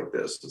stuff like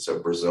this. And so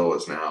Brazil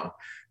is now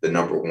the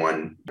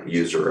 #1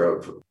 user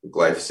of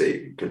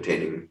glyphosate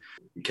containing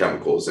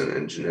chemicals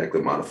and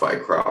genetically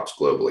modified crops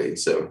globally. And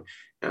so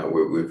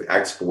we've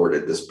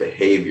exported this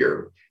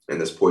behavior and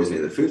this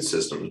poisoning of the food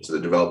system to the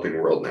developing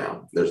world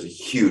now. There's a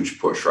huge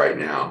push right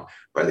now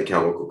by the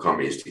chemical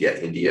companies to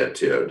get India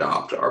to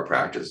adopt our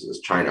practices.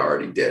 China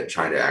already did.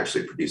 China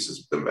actually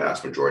produces the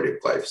vast majority of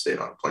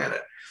glyphosate on the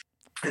planet.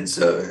 And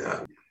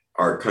so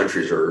our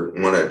countries are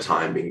one at a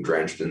time being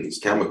drenched in these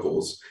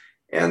chemicals,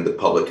 and the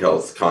public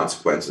health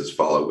consequences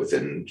follow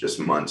within just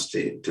months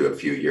to a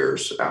few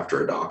years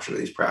after adoption of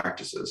these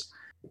practices.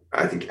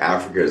 I think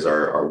Africa is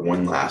our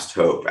one last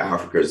hope.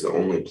 Africa is the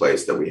only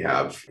place that we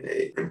have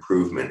an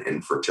improvement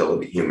in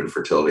fertility. Human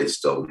fertility is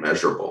still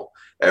measurable.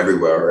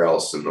 Everywhere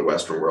else in the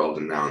Western world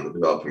and now in the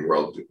developing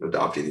world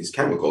adopting these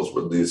chemicals,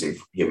 we're losing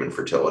human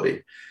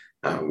fertility.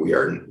 We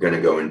are going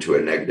to go into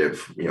a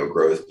negative,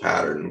 growth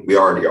pattern. We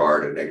already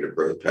are in a negative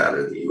growth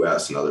pattern in the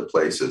U.S. and other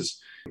places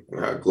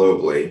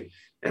globally.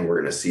 And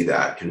we're going to see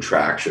that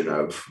contraction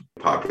of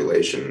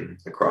population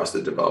across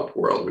the developed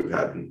world. We've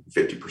had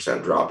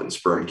 50% drop in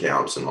sperm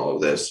counts and all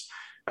of this.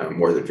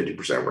 More than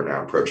 50%, we're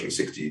now approaching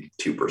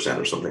 62%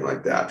 or something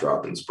like that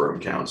drop in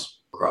sperm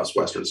counts across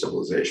Western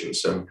civilization.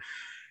 So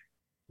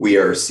we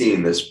are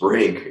seeing this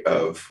brink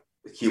of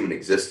human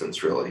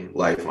existence, really,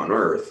 life on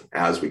Earth,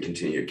 as we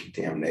continue to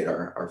contaminate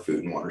our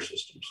food and water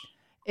systems.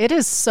 It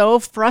is so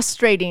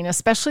frustrating,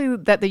 especially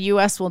that the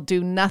U.S. will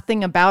do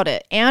nothing about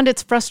it. And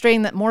it's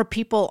frustrating that more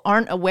people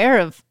aren't aware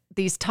of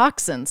these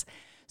toxins.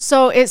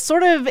 So it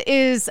sort of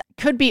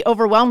could be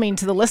overwhelming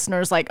to the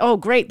listeners, like, oh,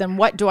 great, then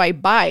what do I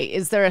buy?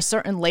 Is there a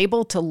certain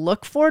label to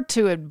look for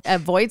to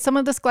avoid some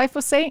of this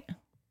glyphosate?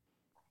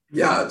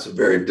 Yeah, it's a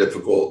very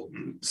difficult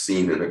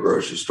scene in a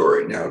grocery store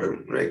right now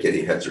to make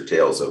any heads or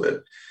tails of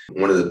it.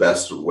 One of the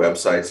best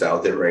websites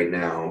out there right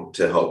now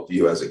to help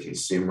you as a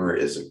consumer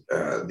is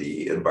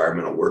the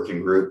Environmental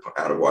Working Group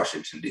out of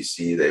Washington,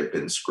 D.C. They've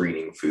been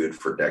screening food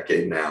for a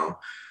decade now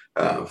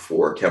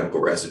for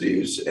chemical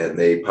residues, and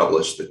they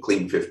publish the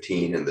Clean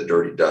 15 and the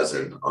Dirty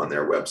Dozen on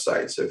their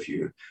website. So if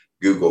you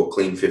Google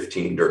Clean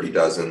 15, Dirty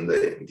Dozen,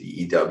 the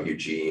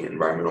EWG,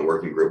 Environmental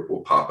Working Group,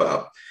 will pop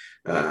up.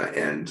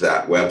 And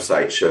that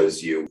website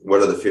shows you what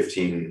are the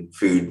 15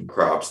 food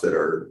crops that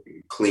are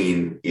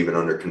clean, even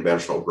under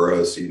conventional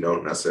grows, so you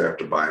don't necessarily have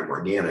to buy them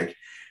organic.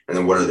 And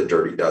then what are the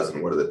dirty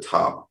dozen? What are the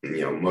top,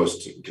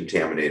 most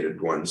contaminated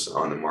ones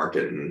on the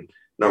market? And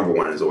Number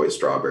one is always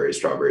strawberries.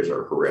 Strawberries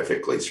are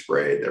horrifically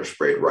sprayed. They're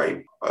sprayed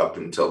right up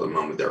until the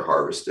moment they're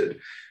harvested.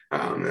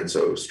 And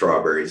so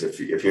strawberries, if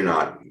you're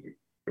not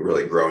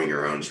really growing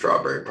your own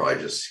strawberry,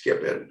 probably just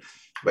skip it.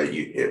 But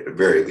at the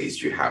very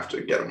least, you have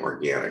to get them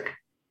organic.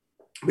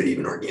 But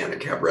even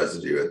organic have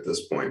residue at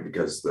this point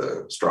because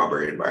the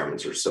strawberry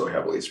environments are so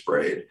heavily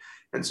sprayed.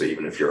 And so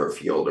even if you're a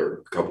field or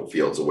a couple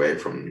fields away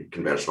from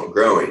conventional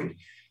growing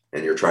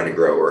and you're trying to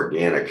grow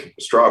organic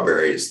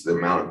strawberries, the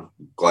amount of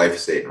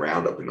glyphosate and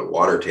Roundup in the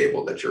water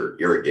table that you're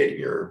irrigating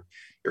your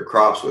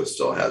crops with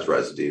still has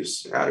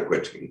residues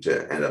adequate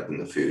to end up in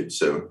the food.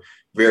 So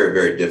very,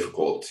 very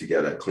difficult to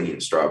get a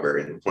clean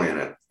strawberry in the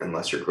planet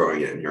unless you're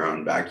growing it in your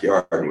own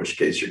backyard, in which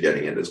case you're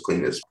getting it as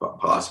clean as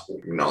possible,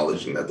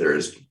 acknowledging that there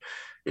is,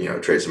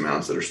 trace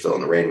amounts that are still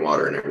in the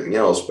rainwater and everything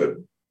else, but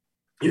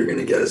you're going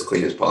to get as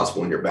clean as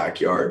possible in your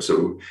backyard.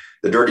 So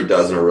the dirty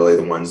dozen are really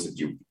the ones that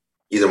you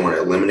either want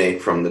to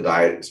eliminate from the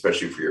diet,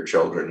 especially for your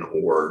children,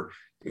 or,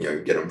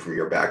 get them from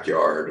your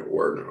backyard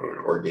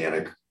or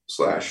organic /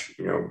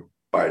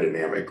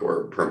 biodynamic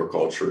or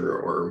permaculture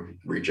or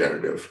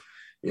regenerative,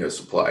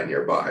 supply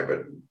nearby.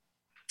 But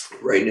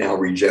right now,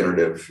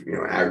 regenerative,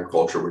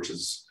 agriculture, which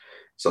is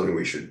something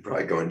we should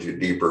probably go into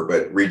deeper,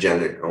 but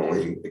regen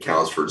only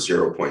accounts for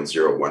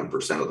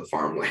 0.01% of the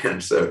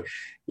farmland. So,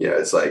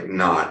 it's like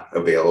not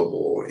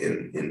available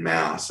in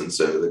mass. And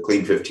so the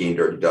Clean 15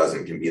 Dirty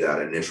Dozen can be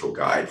that initial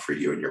guide for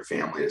you and your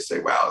family to say,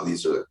 wow,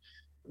 these are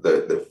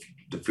the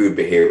food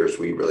behaviors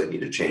we really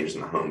need to change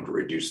in the home to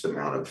reduce the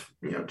amount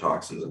of,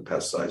 toxins and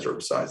pesticides,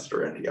 herbicides that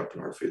are ending up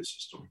in our food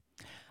system.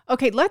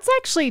 Okay, let's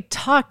actually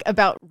talk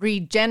about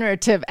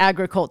regenerative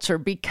agriculture,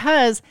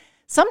 because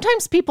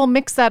sometimes people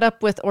mix that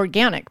up with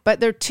organic, but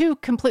they're two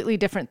completely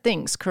different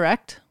things,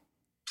 correct?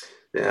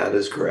 Yeah, that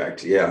is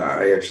correct. Yeah,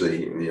 I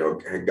actually,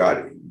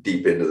 got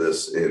deep into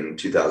this in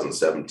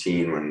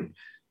 2017 when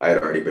I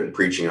had already been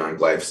preaching on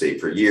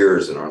glyphosate for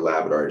years, and our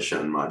lab had already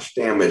shown much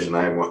damage. And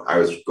I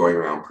was going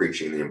around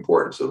preaching the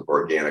importance of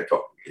organic,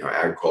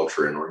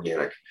 agriculture and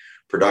organic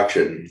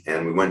production.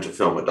 And we went to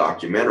film a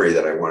documentary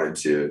that I wanted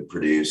to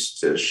produce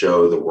to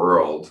show the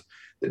world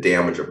the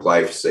damage of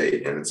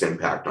glyphosate and its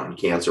impact on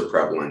cancer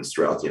prevalence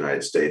throughout the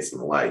United States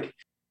and the like.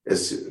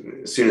 As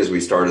soon as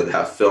we started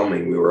that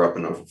filming, we were up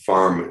in a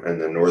farm in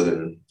the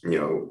northern,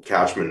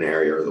 catchment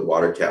area or the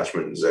water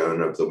catchment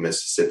zone of the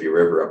Mississippi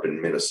River up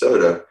in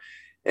Minnesota.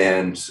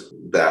 And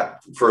that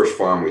first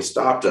farm we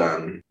stopped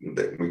on,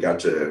 we got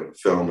to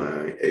film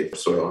a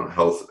soil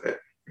health,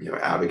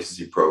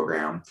 advocacy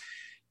program.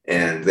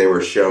 And they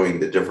were showing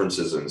the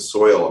differences in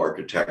soil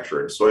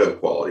architecture and soil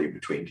quality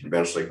between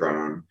conventionally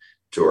grown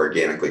to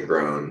organically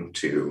grown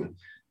to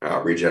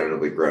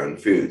regeneratively grown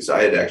foods.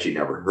 I had actually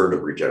never heard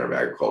of regenerative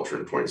agriculture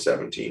in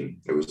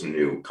 2017. It was a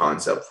new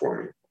concept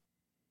for me.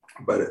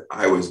 But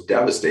I was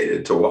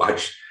devastated to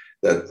watch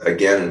that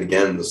again and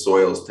again, the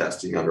soils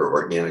testing under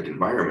organic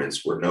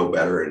environments were no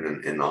better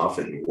and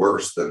often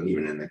worse than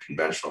even in the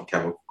conventional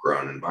chemical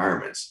grown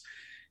environments.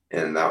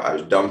 And I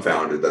was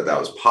dumbfounded that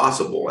was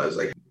possible. I was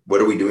like,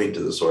 what are we doing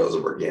to the soils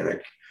of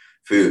organic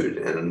food?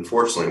 And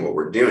unfortunately, what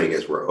we're doing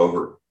is we're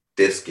over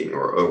disking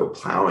or over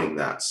plowing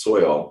that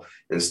soil.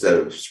 Instead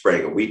of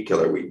spraying a weed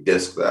killer, we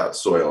disc that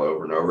soil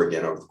over and over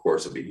again over the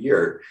course of a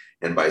year.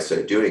 And by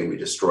so doing, we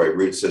destroy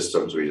root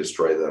systems, we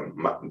destroy the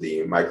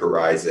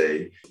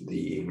mycorrhizae,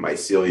 the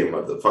mycelium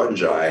of the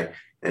fungi,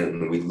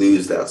 and we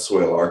lose that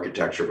soil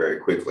architecture very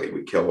quickly.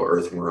 We kill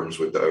earthworms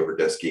with the over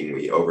disking,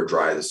 we over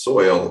dry the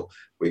soil,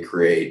 we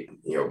create,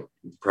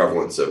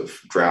 prevalence of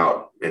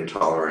drought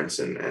intolerance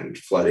and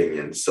flooding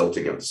and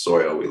silting of the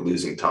soil. We're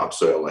losing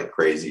topsoil like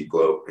crazy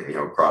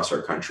across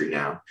our country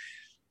now.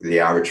 The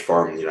average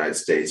farm in the United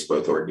States,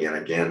 both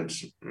organic and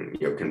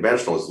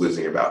conventional, is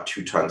losing about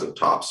 2 tons of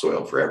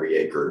topsoil for every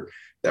acre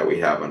that we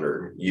have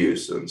under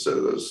use. And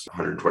so those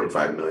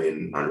 125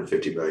 million,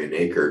 150 million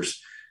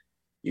acres,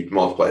 you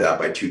multiply that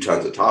by 2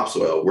 tons of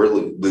topsoil, we're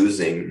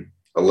losing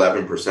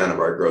 11% of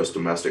our gross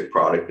domestic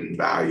product in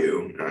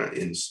value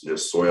in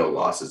soil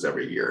losses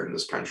every year in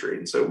this country.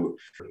 And so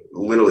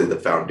literally the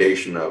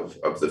foundation of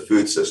the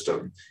food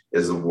system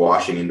is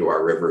washing into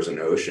our rivers and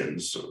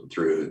oceans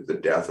through the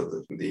death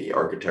of the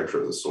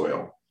architecture of the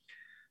soil.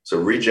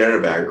 So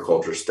regenerative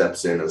agriculture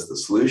steps in as the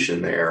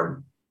solution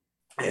there.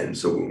 And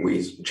so when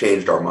we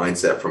changed our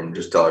mindset from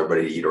just tell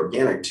everybody to eat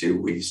organic to,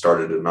 we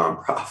started a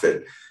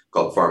nonprofit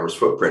called Farmers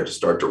Footprint to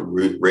start to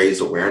raise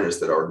awareness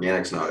that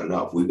organic's not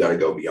enough. We've got to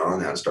go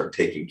beyond that and start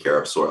taking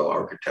care of soil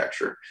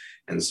architecture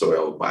and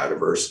soil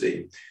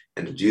biodiversity.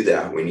 And to do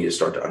that, we need to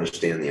start to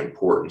understand the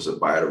importance of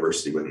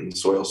biodiversity within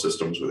soil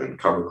systems, within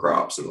cover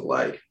crops and the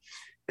like.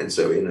 And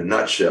so in a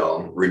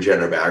nutshell,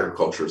 regenerative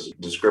agriculture is a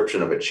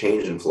description of a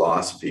change in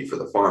philosophy for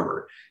the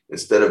farmer.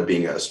 Instead of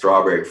being a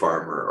strawberry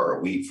farmer or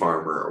a wheat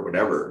farmer or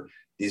whatever,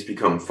 these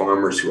become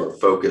farmers who are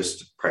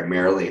focused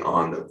primarily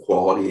on the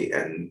quality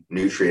and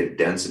nutrient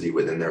density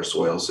within their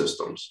soil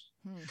systems.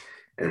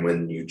 And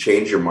when you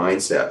change your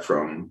mindset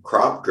from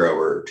crop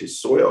grower to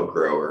soil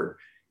grower,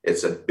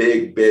 it's a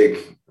big,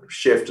 big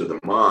shift of the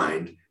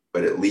mind,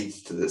 but it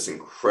leads to this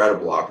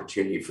incredible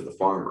opportunity for the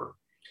farmer.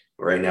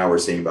 Right now, we're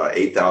seeing about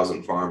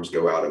 8,000 farms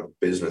go out of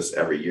business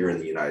every year in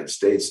the United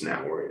States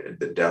now, where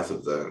the death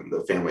of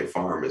the family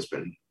farm has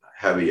been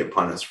heavy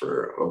upon us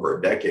for over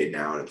a decade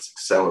now, and it's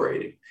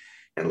accelerating.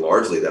 And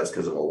largely that's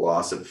because of a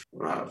loss of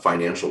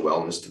financial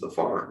wellness to the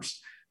farms.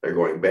 They're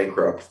going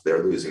bankrupt.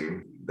 They're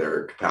losing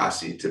their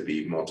capacity to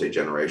be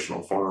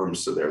multi-generational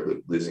farms. So they're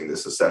losing the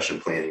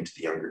succession planning to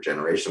the younger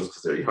generations,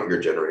 because their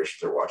younger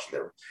generations are watching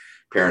their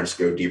parents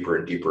go deeper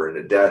and deeper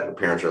into debt. The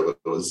parents are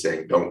literally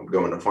saying, don't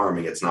go into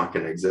farming. It's not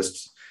going to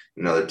exist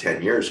another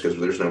 10 years because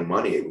there's no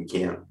money. We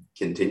can't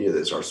continue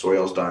this. Our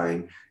soil's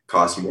dying,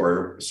 costs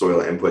more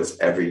soil inputs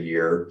every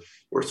year.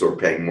 We're sort of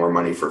paying more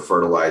money for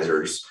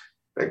fertilizers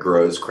that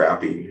grows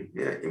crappy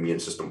immune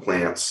system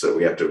plants. So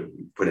we have to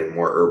put in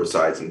more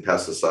herbicides and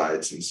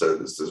pesticides. And so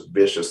there's this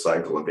vicious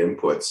cycle of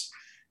inputs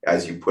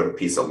as you put a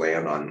piece of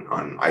land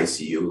on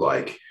ICU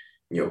like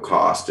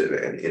cost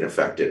and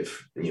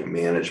ineffective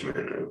management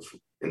of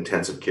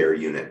intensive care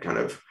unit kind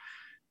of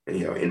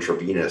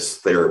intravenous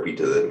therapy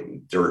to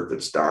the dirt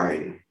that's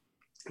dying,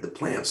 the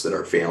plants that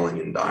are failing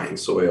and dying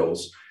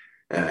soils,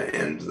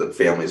 and the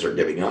families are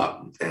giving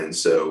up. And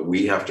so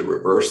we have to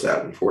reverse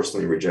that.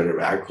 Unfortunately, regenerative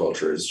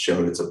agriculture has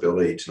shown its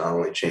ability to not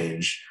only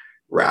change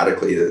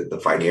radically the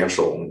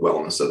financial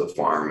wellness of the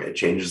farm, it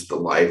changes the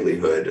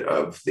livelihood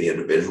of the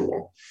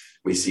individual.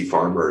 We see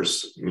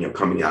farmers,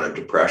 coming out of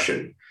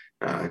depression,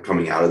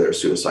 coming out of their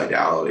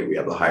suicidality. We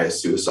have the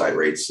highest suicide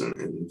rates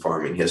in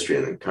farming history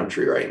in the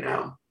country right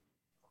now.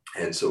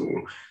 And so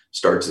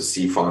start to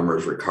see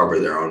farmers recover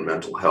their own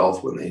mental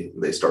health when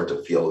they start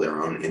to feel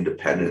their own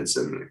independence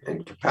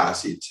and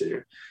capacity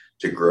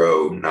to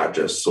grow not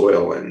just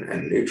soil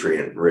and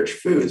nutrient rich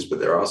foods, but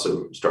they're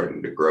also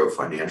starting to grow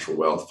financial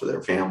wealth for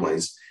their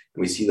families.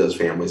 And we see those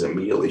families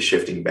immediately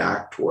shifting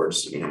back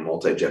towards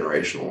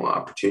multi-generational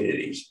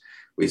opportunities.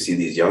 We see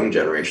these young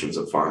generations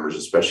of farmers,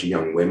 especially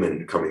young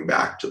women, coming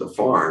back to the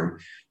farm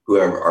who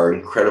are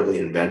incredibly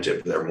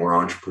inventive. They're more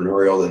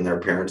entrepreneurial than their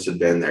parents had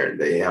been.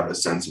 They have a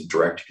sense of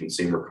direct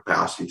consumer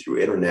capacity through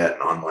internet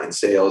and online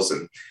sales,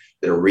 and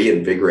they're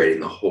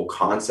reinvigorating the whole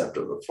concept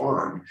of the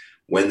farm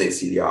when they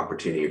see the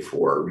opportunity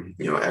for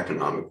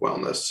economic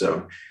wellness.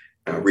 So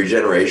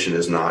regeneration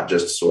is not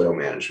just soil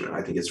management.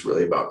 I think it's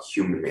really about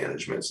human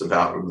management. It's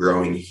about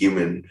growing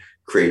human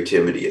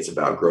creativity. It's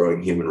about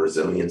growing human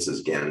resilience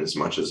again, as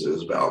much as it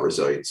is about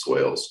resilient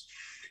soils.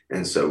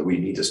 And so we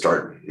need to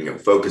start,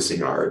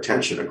 focusing our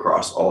attention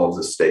across all of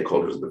the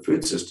stakeholders of the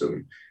food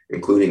system,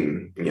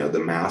 including, the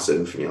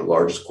massive,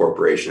 largest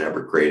corporation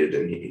ever created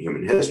in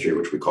human history,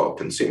 which we call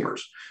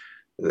consumers.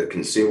 The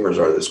consumers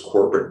are this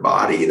corporate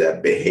body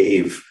that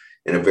behave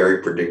in a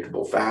very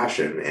predictable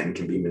fashion and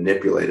can be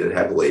manipulated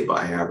heavily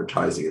by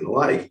advertising and the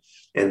like.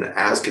 And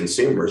as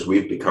consumers,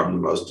 we've become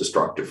the most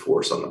destructive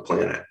force on the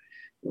planet.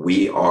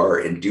 We are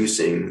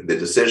inducing the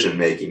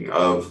decision-making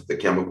of the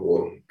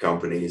chemical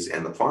companies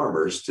and the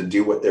farmers to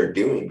do what they're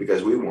doing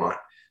because we want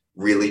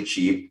really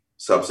cheap,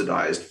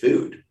 subsidized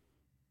food.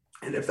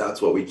 And if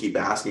that's what we keep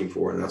asking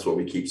for, and that's what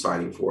we keep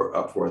signing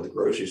up for at the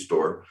grocery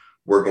store,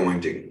 we're going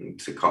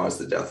to cause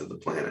the death of the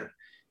planet.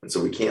 And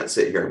so we can't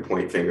sit here and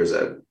point fingers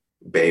at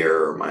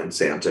Bayer or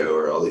Monsanto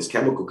or all these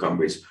chemical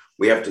companies.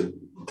 We have to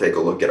take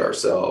a look at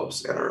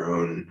ourselves and our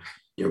own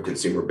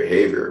consumer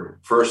behavior,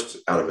 first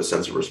out of a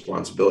sense of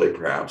responsibility,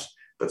 perhaps,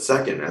 but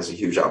second, as a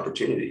huge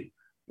opportunity.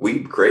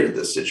 We created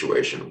this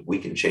situation. We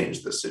can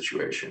change this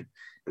situation.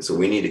 And so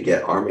we need to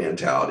get our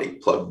mentality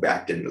plugged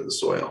back into the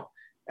soil.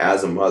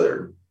 As a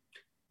mother,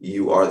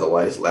 you are the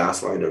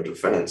last line of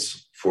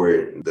defense for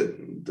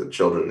the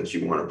children that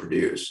you want to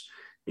produce.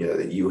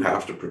 That you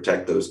have to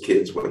protect those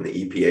kids when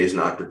the EPA is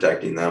not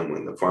protecting them,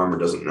 when the farmer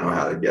doesn't know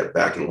how to get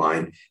back in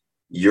line.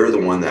 You're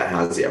the one that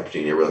has the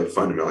opportunity to really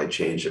fundamentally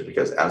change it,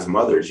 because as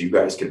mothers, you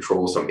guys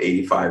control some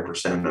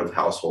 85% of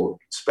household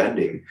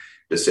spending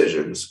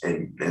decisions.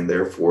 And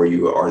therefore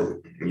you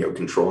are,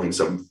 controlling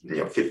some,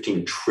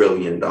 $15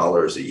 trillion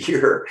a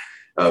year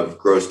of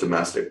gross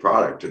domestic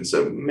product. And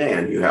so,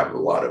 man, you have a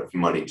lot of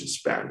money to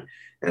spend.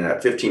 And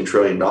at $15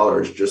 trillion,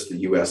 just the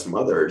US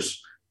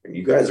mothers,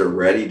 you guys are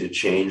ready to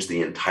change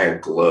the entire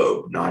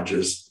globe, not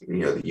just,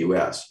 the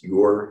US.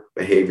 Your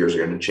behaviors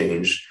are going to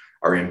change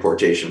our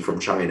importation from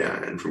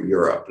China and from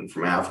Europe and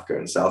from Africa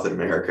and South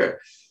America.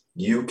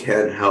 You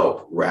can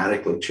help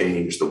radically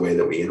change the way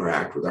that we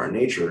interact with our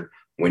nature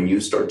when you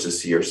start to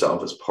see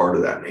yourself as part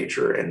of that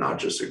nature and not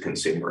just a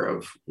consumer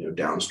of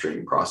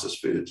downstream processed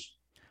foods.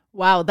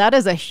 Wow, that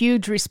is a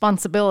huge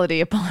responsibility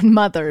upon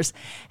mothers.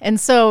 And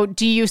so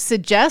do you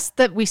suggest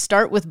that we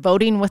start with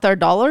voting with our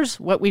dollars?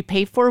 What we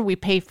pay for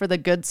the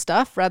good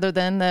stuff rather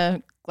than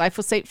the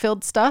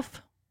glyphosate-filled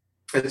stuff?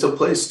 It's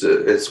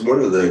it's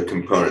one of the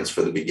components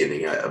for the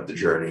beginning of the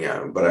journey.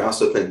 But I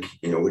also think,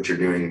 what you're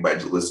doing by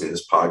listening to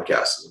this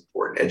podcast is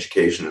important.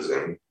 Education is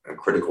a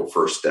critical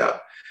first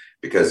step,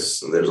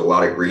 because there's a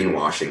lot of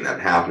greenwashing that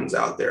happens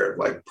out there.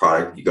 Like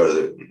product, you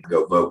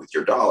go vote with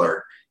your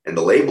dollar and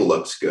the label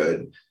looks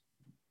good,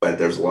 but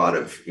there's a lot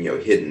of,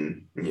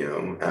 hidden,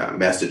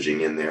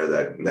 messaging in there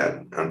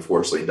that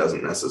unfortunately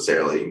doesn't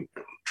necessarily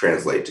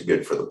translate to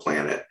good for the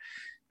planet.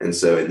 And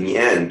so in the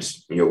end,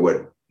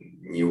 what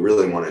you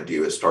really want to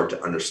do is start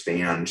to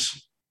understand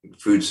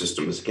food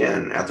systems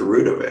again at the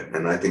root of it.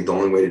 And I think the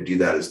only way to do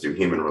that is through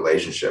human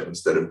relationship.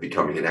 Instead of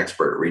becoming an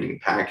expert at reading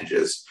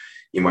packages,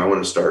 you might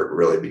want to start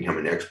really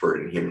becoming an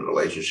expert in human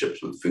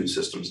relationships with food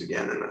systems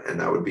again. And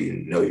that would be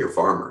know your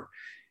farmer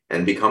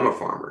and become a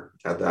farmer.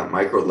 At that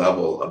micro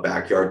level, a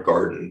backyard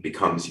garden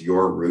becomes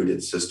your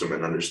rooted system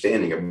and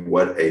understanding of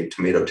what a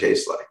tomato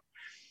tastes like.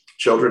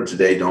 Children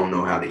today don't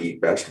know how to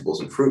eat vegetables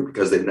and fruit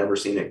because they've never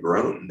seen it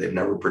grown. They've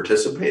never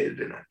participated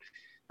in it.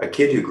 A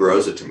kid who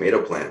grows a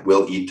tomato plant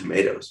will eat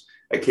tomatoes.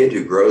 A kid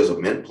who grows a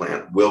mint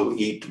plant will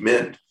eat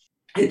mint.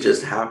 It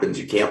just happens.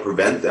 You can't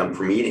prevent them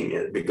from eating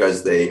it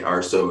because they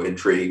are so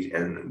intrigued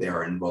and they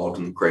are involved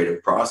in the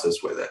creative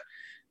process with it.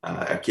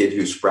 A kid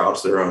who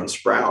sprouts their own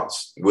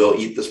sprouts will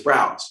eat the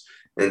sprouts.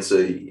 And so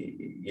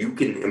you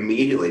can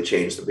immediately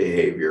change the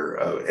behavior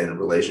and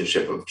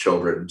relationship of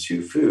children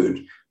to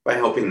food by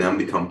helping them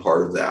become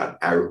part of that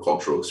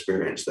agricultural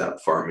experience,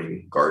 that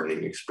farming,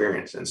 gardening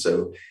experience. And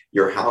so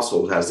your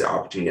household has the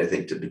opportunity, I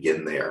think, to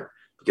begin there,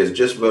 because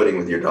just voting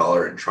with your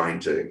dollar and trying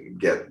to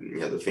get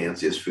the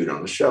fanciest food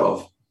on the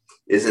shelf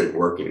isn't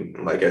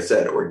working. Like I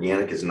said,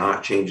 organic is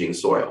not changing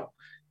soil.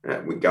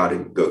 We got to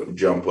go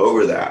jump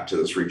over that to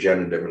this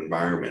regenerative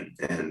environment.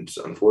 And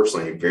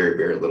unfortunately, very,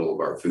 very little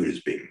of our food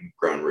is being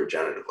grown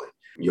regeneratively.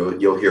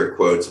 You'll hear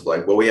quotes of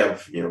like, well, we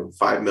have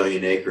 5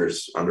 million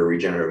acres under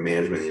regenerative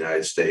management in the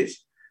United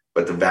States,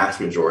 but the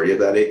vast majority of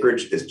that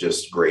acreage is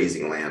just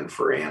grazing land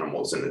for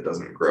animals, and it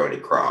doesn't grow any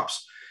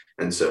crops.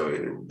 And so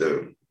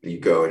you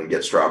go and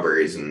get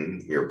strawberries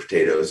and your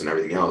potatoes and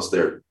everything else,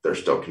 they're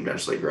still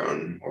conventionally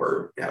grown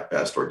or at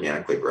best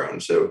organically grown.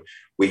 So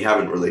we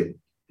haven't really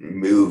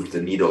moved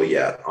the needle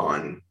yet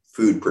on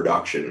food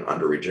production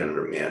under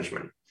regenerative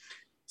management.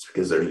 It's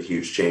because there's a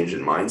huge change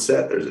in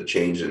mindset. There's a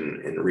change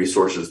in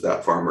resources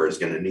that farmer is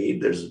going to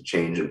need. There's a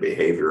change in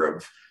behavior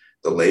of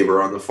the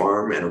labor on the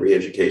farm and a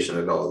re-education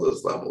at all of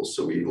those levels.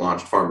 So we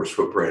launched Farmers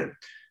Footprint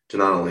to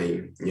not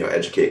only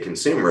educate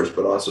consumers,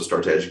 but also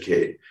start to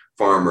educate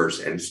farmers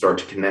and start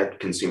to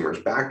connect consumers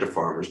back to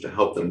farmers to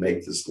help them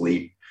make this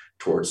leap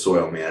towards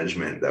soil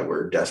management that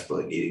we're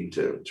desperately needing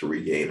to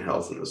regain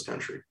health in this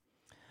country.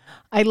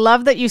 I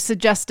love that you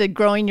suggested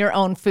growing your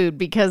own food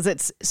because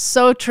it's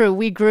so true.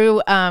 We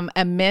grew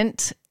a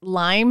mint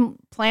lime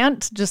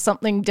plant, just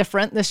something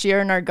different this year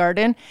in our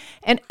garden.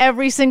 And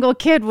every single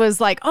kid was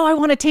like, oh, I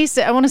want to taste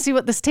it. I want to see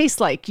what this tastes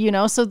like,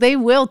 So they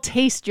will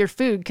taste your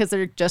food because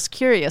they're just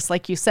curious,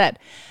 like you said.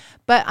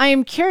 But I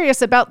am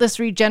curious about this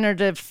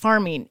regenerative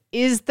farming.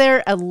 Is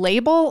there a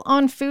label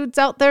on foods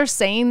out there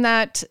saying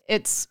that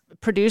it's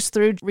produced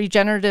through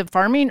regenerative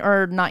farming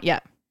or not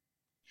yet?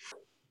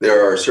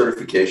 There are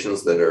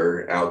certifications that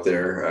are out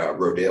there.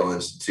 Rodale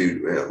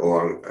Institute,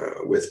 along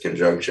with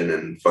conjunction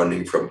and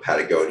funding from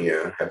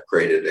Patagonia, have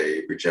created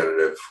a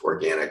regenerative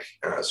organic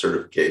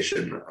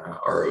certification,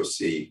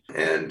 ROC,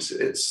 and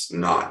it's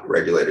not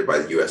regulated by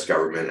the U.S.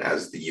 government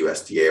as the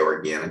USDA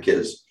organic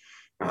is.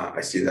 I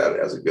see that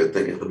as a good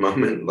thing at the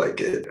moment. Like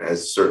it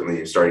is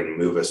certainly starting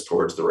to move us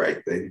towards the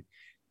right thing.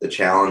 The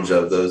challenge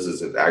of those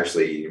is it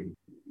actually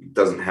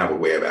doesn't have a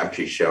way of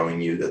actually showing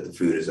you that the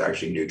food is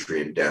actually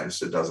nutrient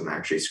dense. It doesn't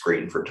actually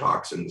screen for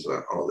toxins,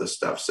 all this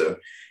stuff. So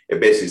it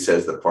basically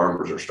says that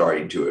farmers are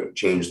starting to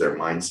change their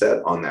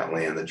mindset on that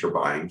land that you're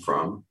buying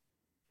from,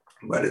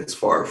 but it's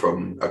far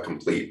from a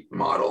complete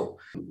model.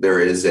 There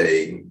is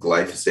a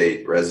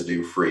glyphosate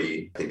residue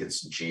free, I think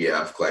it's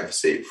GF,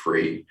 glyphosate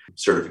free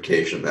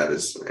certification that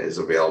is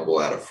available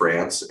out of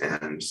France.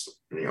 And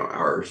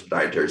our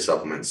dietary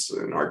supplements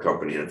in our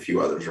company and a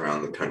few others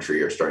around the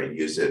country are starting to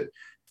use it.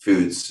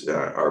 Foods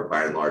are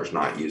by and large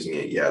not using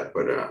it yet,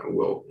 but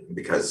will,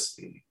 because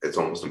it's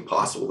almost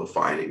impossible to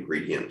find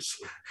ingredients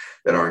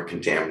that aren't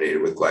contaminated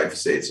with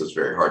glyphosate. So it's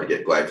very hard to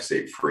get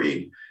glyphosate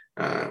free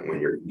when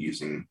you're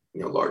using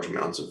large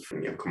amounts of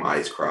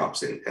commodities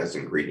crops as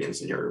ingredients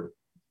in your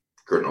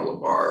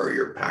granola bar or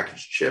your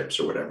packaged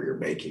chips or whatever you're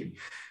making.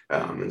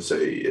 And so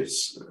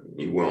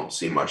you won't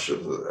see much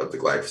of the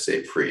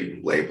glyphosate free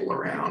label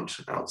around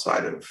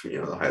outside of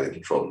the highly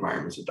controlled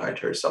environments of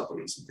dietary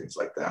supplements and things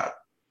like that.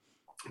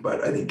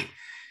 But I think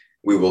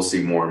we will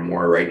see more and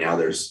more. Right now,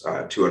 there's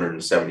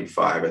 275,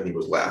 I think it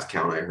was last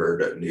count I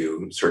heard,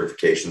 new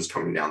certifications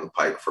coming down the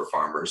pike for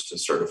farmers to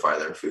certify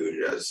their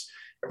food as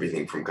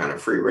everything from kind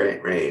of free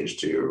range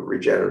to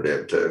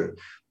regenerative to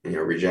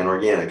regen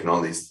organic and all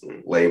these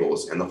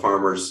labels. And the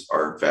farmers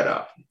are fed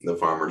up. The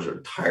farmers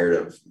are tired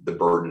of the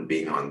burden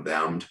being on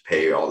them to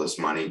pay all this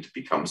money to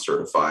become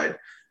certified,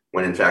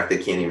 when in fact they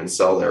can't even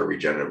sell their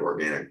regenerative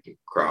organic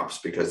crops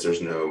because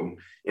there's no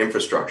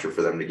infrastructure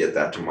for them to get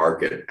that to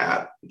market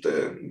at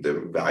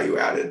the value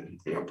added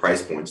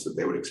price points that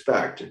they would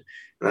expect. And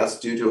that's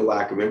due to a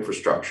lack of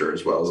infrastructure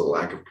as well as a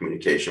lack of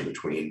communication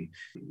between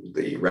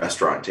the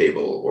restaurant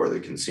table or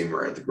the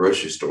consumer at the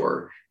grocery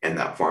store and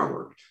that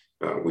farmer.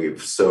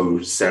 We've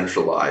so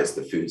centralized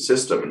the food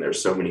system, and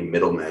there's so many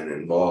middlemen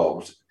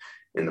involved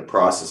in the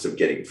process of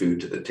getting food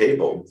to the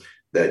table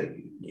that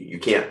you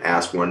can't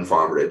ask one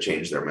farmer to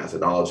change their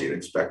methodology and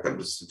expect them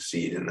to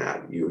succeed in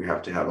that. You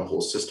have to have a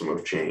whole system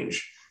of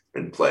change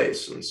in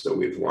place. And so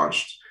we've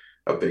launched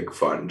a big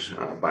fund,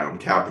 Biome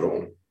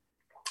Capital,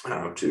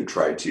 to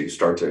try to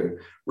start to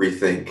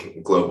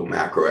rethink global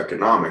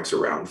macroeconomics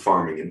around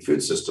farming and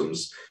food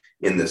systems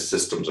in this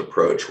systems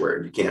approach,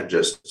 where you can't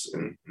just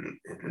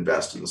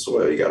invest in the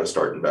soil. You got to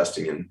start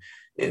investing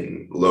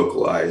in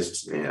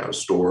localized,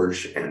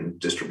 storage and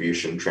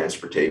distribution,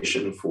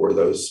 transportation for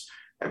those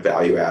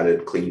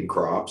value-added clean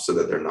crops, so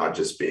that they're not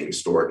just being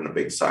stored in a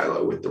big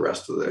silo with the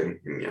rest of the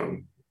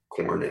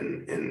corn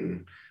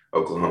in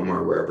Oklahoma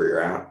or wherever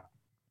you're at.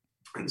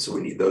 And so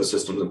we need those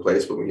systems in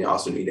place, but we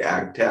also need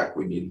ag tech.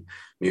 We need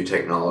new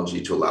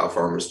technology to allow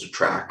farmers to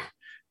track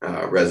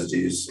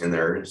residues in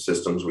their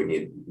systems. We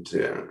need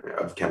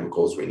of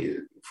chemicals. We need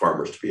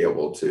farmers to be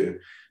able to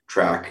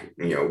track,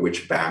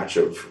 which batch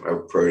of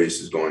produce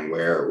is going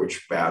where, or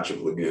which batch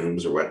of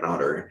legumes or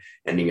whatnot are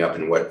ending up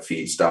in what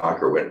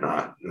feedstock or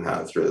whatnot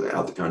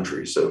throughout the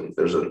country. So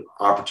there's an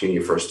opportunity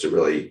for us to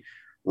really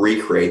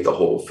recreate the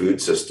whole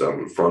food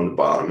system from the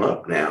bottom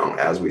up now,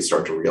 as we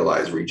start to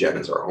realize regen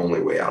is our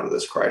only way out of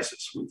this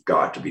crisis. We've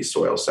got to be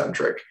soil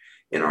centric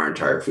in our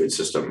entire food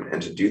system. And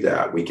to do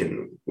that, we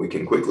can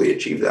quickly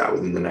achieve that.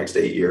 Within the next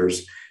 8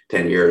 years,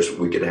 10 years,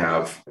 we could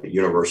have a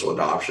universal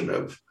adoption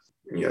of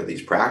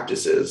these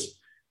practices,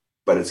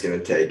 but it's going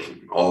to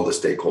take all the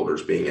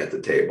stakeholders being at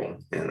the table.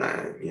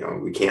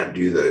 And we can't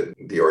do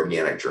the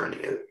organic journey.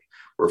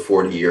 We're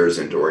 40 years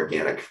into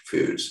organic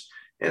foods,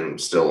 and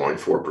still only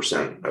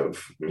 4%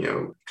 of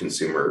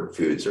consumer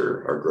foods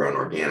are grown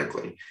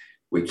organically.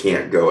 We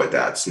can't go at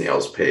that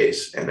snail's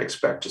pace and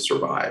expect to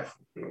survive.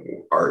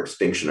 Our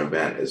extinction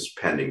event is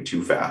pending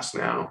too fast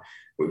now.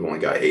 We've only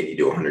got 80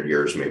 to 100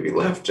 years maybe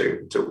left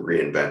to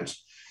reinvent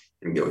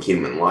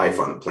human life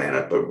on the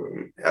planet, but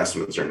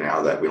estimates are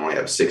now that we only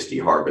have 60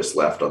 harvests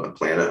left on the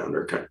planet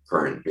under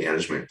current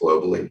management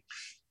globally.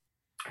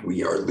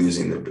 We are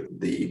losing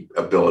the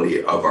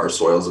ability of our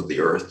soils of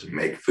the earth to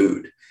make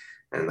food.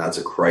 And that's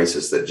a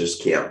crisis that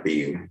just can't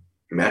be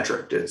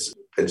metriced.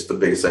 It's the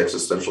biggest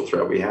existential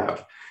threat we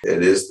have.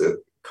 It is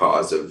the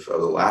cause of the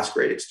last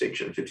great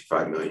extinction.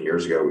 55 million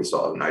years ago, we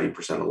saw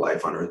 90% of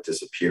life on Earth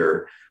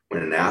disappear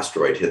when an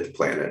asteroid hit the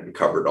planet and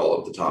covered all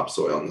of the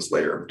topsoil in this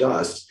layer of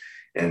dust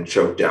and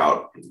choked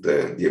out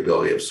the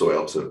ability of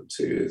soil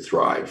to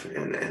thrive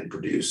and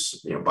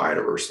produce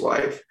biodiverse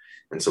life.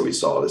 And so we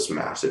saw this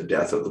massive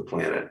death of the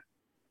planet,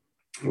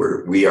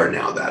 where we are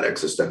now that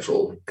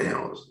existential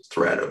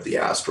threat of the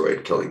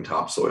asteroid killing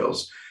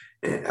topsoils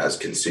as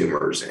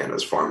consumers and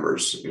as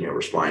farmers,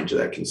 responding to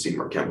that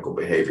consumer chemical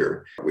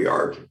behavior. We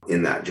are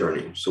in that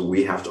journey. So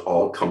we have to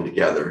all come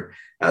together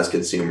as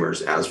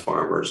consumers, as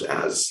farmers,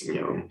 as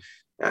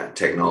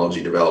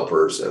technology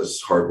developers, as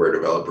hardware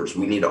developers.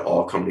 We need to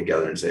all come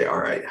together and say, all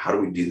right, how do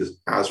we do this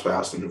as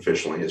fast and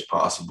efficiently as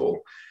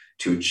possible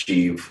to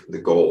achieve the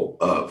goal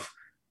of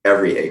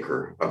every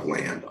acre of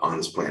land on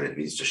this planet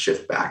needs to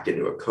shift back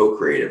into a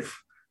co-creative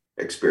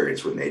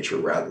experience with nature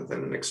rather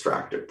than an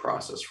extractive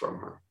process from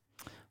her.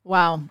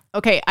 Wow.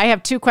 Okay. I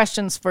have 2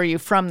 questions for you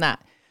from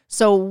that.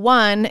 So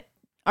 1,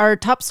 are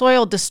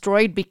topsoil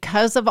destroyed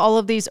because of all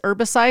of these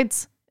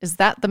herbicides? Is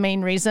that the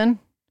main reason?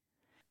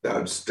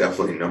 That's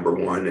definitely number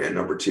 1. And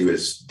number 2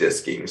 is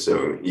disking.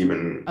 So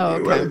even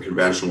whether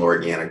conventional or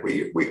organic,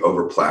 we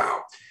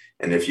overplow.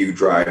 And if you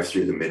drive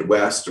through the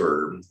Midwest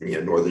or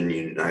northern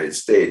United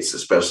States,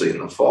 especially in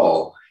the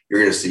fall,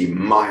 you're going to see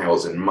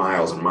miles and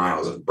miles and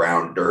miles of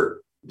brown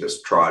dirt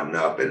just trodden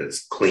up, and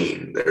it's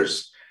clean.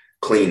 There's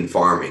clean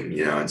farming,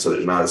 and so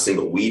there's not a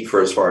single weed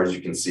for as far as you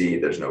can see.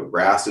 There's no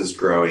grasses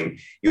growing.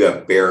 You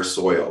have bare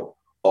soil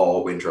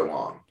all winter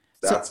long.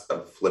 That's a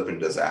flippin'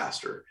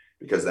 disaster,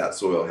 because that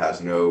soil has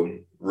no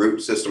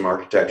root system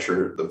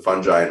architecture. The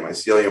fungi and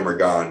mycelium are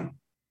gone.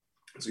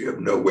 So you have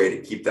no way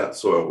to keep that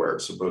soil where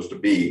it's supposed to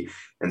be.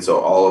 And so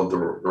all of the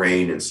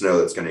rain and snow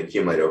that's going to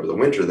accumulate over the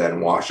winter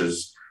then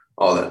washes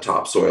all that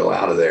topsoil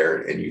out of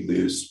there, and you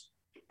lose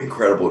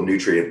incredible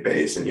nutrient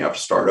base, and you have to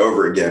start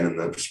over again in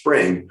the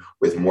spring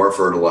with more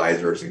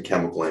fertilizers and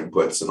chemical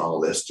inputs and all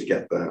this to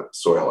get the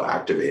soil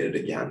activated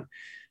again.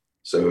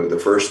 So the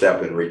first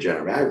step in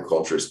regenerative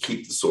agriculture is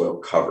keep the soil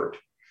covered.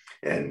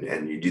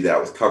 And you do that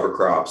with cover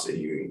crops, and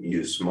you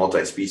use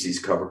multi-species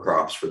cover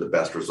crops for the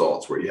best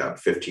results, where you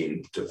have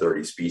 15 to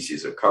 30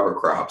 species of cover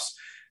crops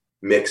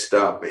mixed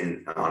up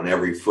on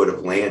every foot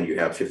of land. You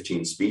have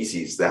 15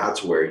 species.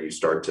 That's where you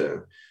start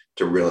to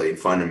really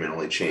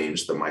fundamentally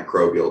change the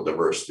microbial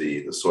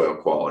diversity, the soil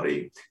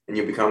quality, and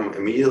you become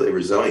immediately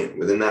resilient.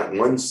 Within that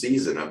one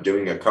season of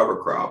doing a cover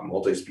crop,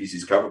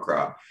 multi-species cover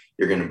crop,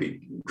 you're going to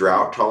be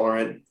drought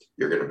tolerant.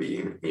 You're going to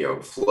be,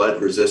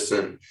 flood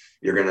resistant.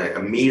 You're going to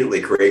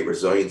immediately create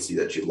resiliency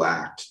that you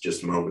lacked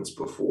just moments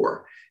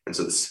before. And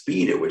so the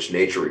speed at which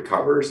nature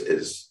recovers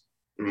is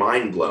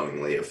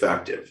mind-blowingly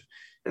effective.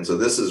 And so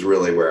this is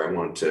really where I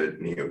want to,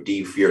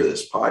 de-fear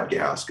this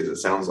podcast, because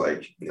it sounds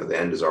like, the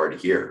end is already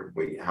here.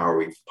 How are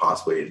we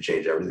possibly to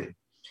change everything?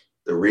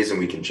 The reason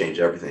we can change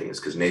everything is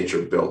because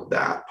nature built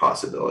that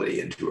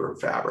possibility into her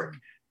fabric.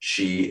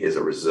 She is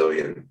a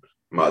resilient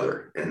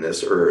mother, and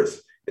this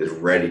earth is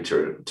ready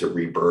to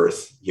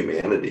rebirth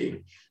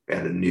humanity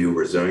and a new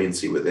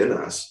resiliency within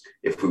us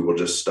if we will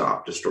just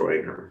stop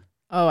destroying her.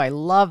 Oh, I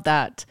love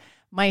that.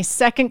 My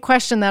second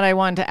question that I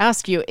wanted to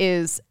ask you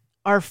is,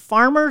 are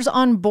farmers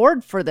on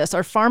board for this?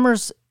 Are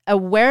farmers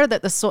aware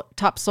that the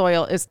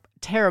topsoil is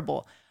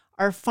terrible?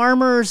 Are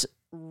farmers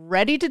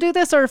ready to do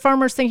this, or are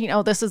farmers thinking,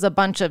 oh, this is a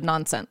bunch of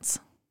nonsense?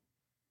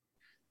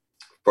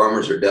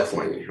 Farmers are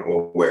definitely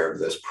aware of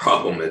this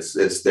problem.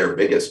 It's their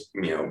biggest,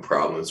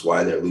 problem. It's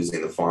why they're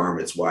losing the farm.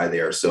 It's why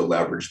they are so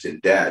leveraged in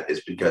debt.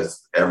 It's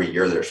because every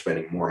year they're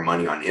spending more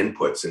money on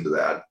inputs into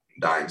that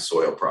dying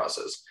soil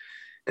process.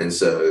 And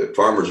so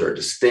farmers are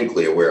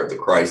distinctly aware of the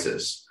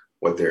crisis.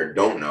 What they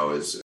don't know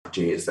is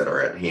opportunities that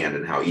are at hand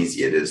and how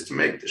easy it is to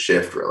make the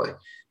shift, really.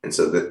 And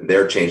so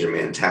their change in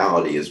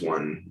mentality is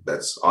one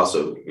that's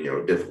also,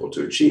 difficult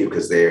to achieve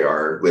because they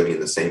are living in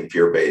the same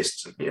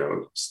fear-based,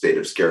 state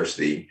of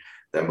scarcity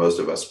that most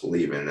of us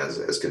believe in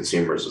as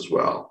consumers as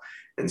well.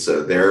 And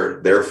so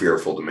they're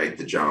fearful to make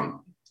the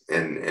jump,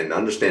 and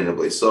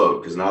understandably so,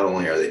 because not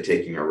only are they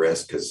taking a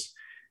risk, because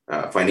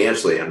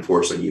financially,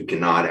 unfortunately, you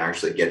cannot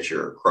actually get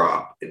your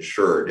crop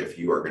insured if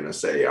you are going to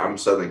say, I'm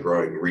suddenly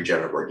growing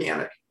regenerative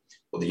organic.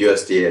 Well, the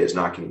USDA is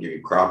not going to give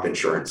you crop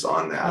insurance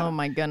on that. Oh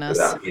my goodness.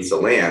 That piece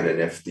of land.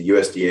 And if the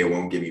USDA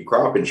won't give you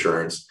crop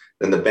insurance,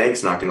 then the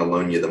bank's not going to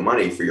loan you the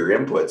money for your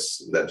inputs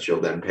that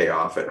you'll then pay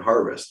off at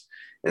harvest.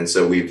 And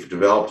so we've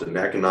developed an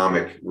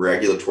economic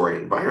regulatory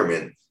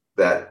environment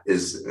that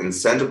is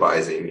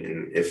incentivizing,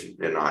 and if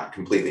not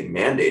completely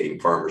mandating,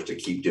 farmers to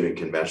keep doing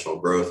conventional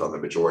growth on the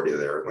majority of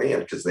their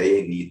land because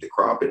they need the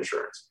crop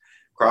insurance.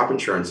 Crop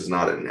insurance is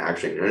not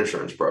actually an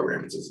insurance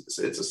program. It's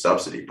a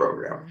subsidy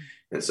program.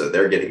 And so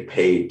they're getting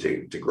paid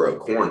to grow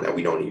corn that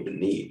we don't even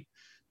need.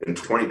 In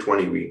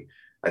 2020,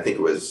 I think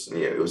it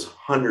was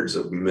hundreds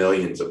of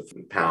millions of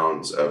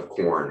pounds of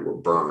corn were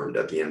burned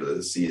at the end of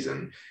the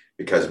season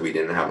because we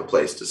didn't have a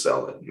place to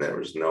sell it. And there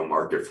was no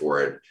market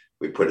for it.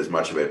 We put as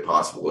much of it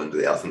possible into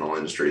the ethanol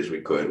industry as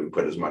we could. We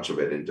put as much of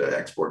it into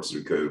exports as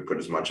we could. We put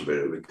as much of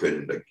it as we could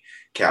into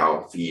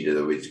cow feed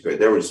as we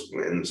could.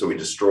 And so we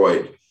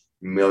destroyed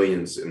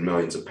millions and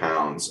millions of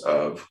pounds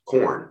of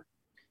corn.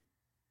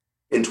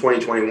 In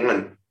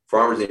 2021,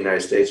 farmers in the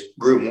United States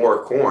grew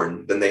more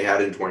corn than they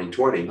had in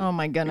 2020. Oh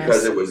my goodness.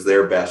 Because it was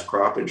their best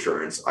crop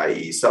insurance,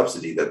 i.e.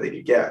 subsidy, that they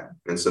could get.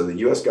 And so the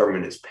US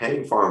government is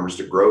paying farmers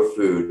to grow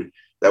food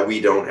that we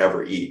don't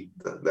ever eat,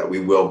 that we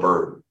will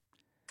burn.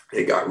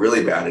 It got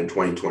really bad in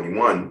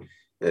 2021.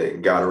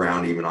 It got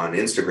around even on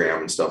Instagram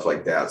and stuff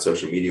like that.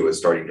 Social media was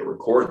starting to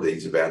record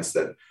these events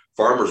that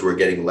farmers were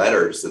getting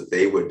letters that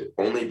they would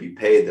only be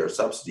paid their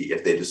subsidy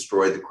if they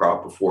destroyed the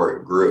crop before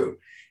it grew.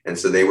 And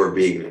so they were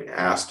being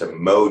asked to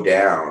mow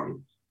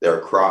down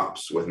their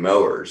crops with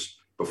mowers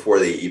before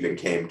they even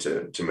came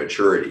to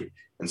maturity.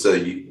 And so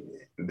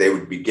they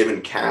would be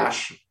given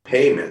cash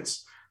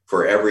payments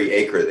for every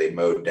acre they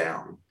mowed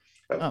down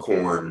of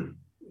corn,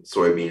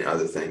 soybean,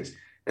 other things.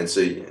 And so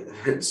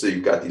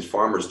you've got these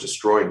farmers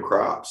destroying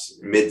crops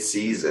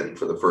mid-season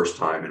for the first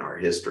time in our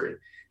history.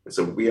 And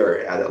so we are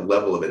at a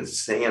level of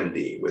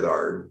insanity with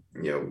our,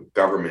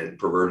 government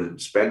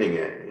perverted spending,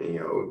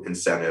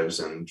 incentives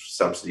and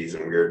subsidies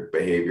and weird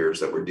behaviors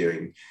that we're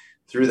doing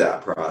through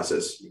that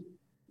process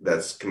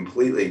that's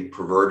completely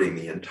perverting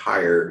the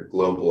entire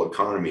global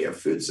economy of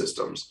food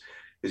systems.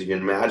 Because you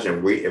can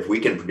imagine if we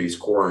can produce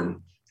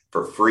corn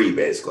for free,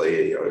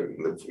 basically,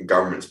 the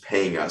government's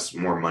paying us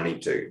more money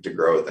to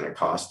grow it than it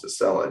costs to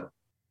sell it.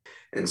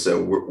 And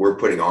so we're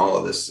putting all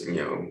of this,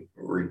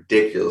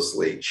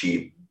 ridiculously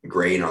cheap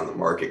grain on the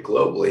market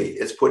globally.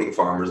 It's putting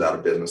farmers out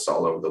of business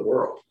all over the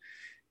world.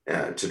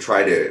 To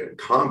try to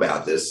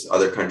combat this,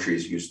 other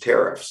countries use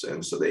tariffs.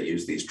 And so they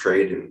use these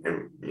trade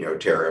and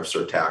tariffs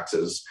or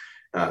taxes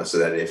so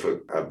that if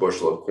a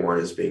bushel of corn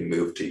is being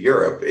moved to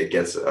Europe, it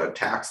gets a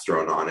tax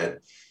thrown on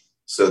it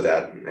so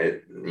that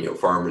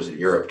farmers in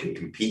Europe can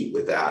compete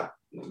with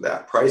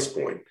that price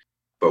point.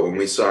 But when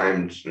we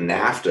signed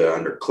NAFTA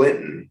under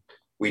Clinton,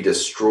 we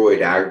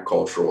destroyed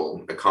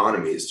agricultural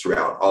economies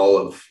throughout all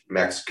of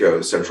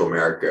Mexico, Central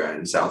America,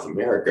 and South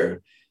America.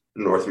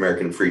 The North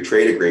American Free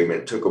Trade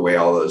Agreement took away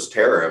all those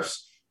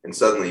tariffs, and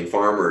suddenly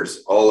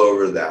farmers all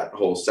over that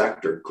whole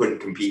sector couldn't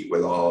compete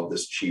with all of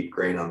this cheap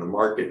grain on the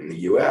market in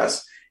the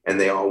US, and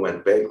they all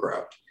went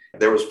bankrupt.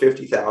 There was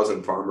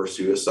 50,000 farmer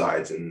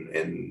suicides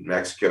in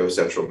Mexico,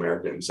 Central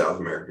America, and South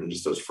America in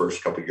just those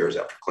first couple of years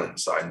after Clinton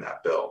signed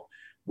that bill.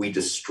 We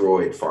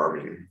destroyed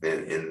farming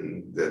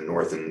in the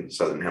north and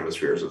southern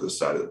hemispheres of this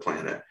side of the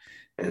planet.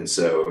 And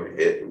so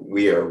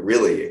we are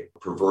really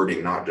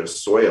perverting not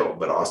just soil,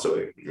 but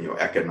also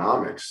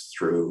economics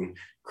through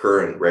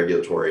current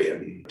regulatory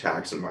and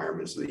tax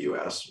environments of the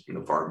U.S., and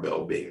the Farm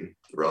Bill being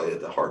really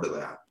at the heart of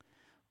that.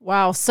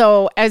 Wow.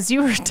 So as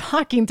you were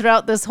talking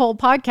throughout this whole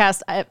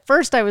podcast, at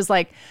first I was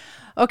like,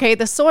 okay,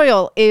 the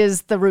soil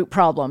is the root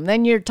problem.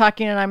 Then you're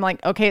talking and I'm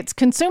like, okay, it's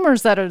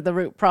consumers that are the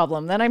root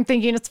problem. Then I'm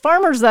thinking it's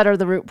farmers that are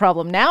the root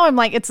problem. Now I'm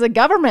like, it's the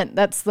government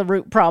that's the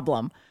root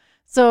problem.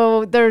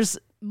 So there's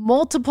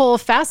multiple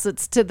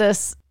facets to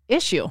this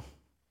issue.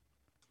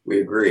 We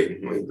agree.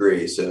 We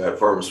agree. So at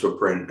Farmers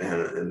Footprint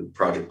and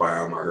Project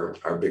Biome,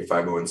 our big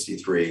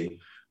 501c3,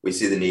 we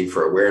see the need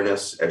for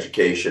awareness,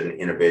 education,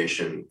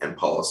 innovation, and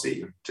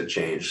policy to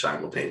change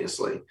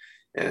simultaneously.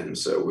 And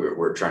so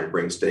we're trying to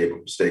bring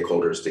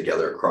stakeholders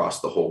together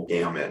across the whole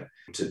gamut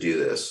to do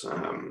this.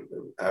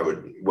 I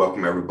would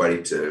welcome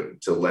everybody to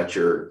let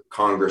your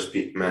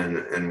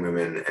congressmen and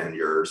women and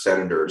your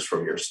senators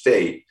from your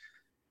state,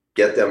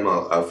 get them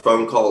a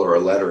phone call or a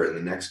letter in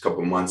the next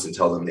couple of months and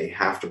tell them they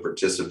have to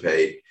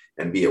participate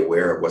and be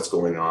aware of what's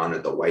going on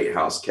at the White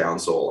House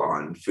Council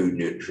on Food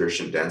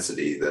Nutrition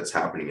Density that's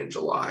happening in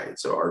July.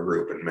 So our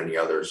group and many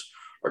others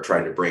are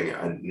trying to bring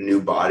a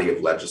new body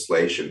of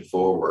legislation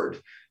forward,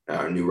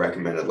 new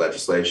recommended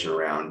legislation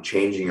around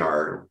changing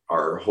our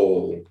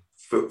whole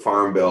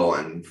farm bill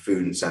and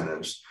food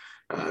incentives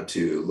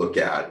to look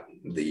at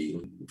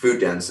the food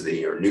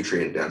density or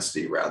nutrient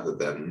density rather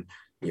than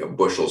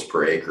bushels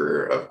per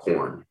acre of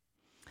corn.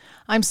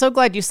 I'm so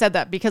glad you said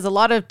that, because a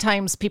lot of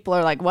times people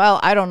are like, well,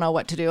 I don't know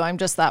what to do. I'm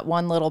just that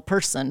one little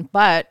person.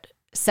 But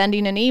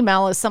sending an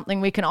email is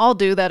something we can all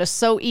do that is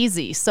so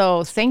easy.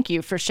 So thank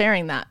you for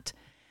sharing that.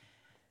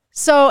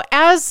 So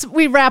as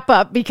we wrap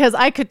up, because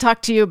I could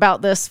talk to you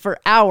about this for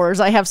hours,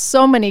 I have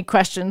so many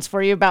questions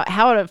for you about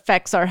how it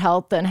affects our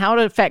health and how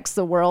it affects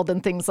the world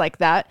and things like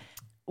that.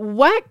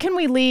 What can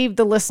we leave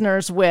the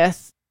listeners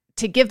with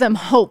to give them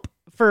hope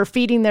for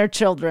feeding their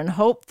children,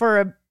 hope for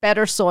a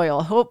better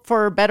soil, hope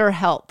for better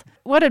health?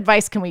 What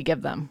advice can we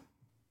give them?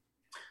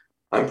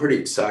 I'm pretty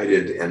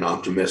excited and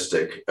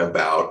optimistic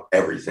about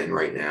everything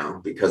right now,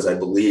 because I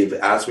believe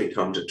as we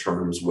come to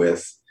terms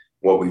with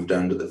what we've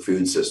done to the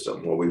food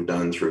system, what we've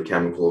done through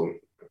chemical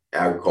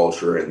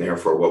agriculture, and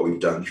therefore what we've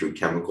done through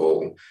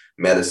chemical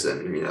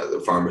medicine,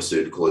 the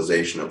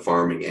pharmaceuticalization of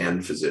farming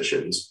and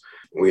physicians,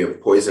 we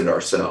have poisoned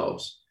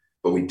ourselves.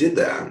 But we did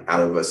that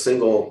out of a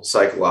single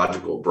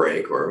psychological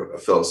break or a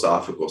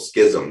philosophical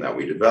schism that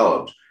we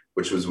developed,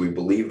 which was we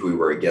believed we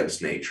were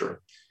against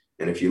nature.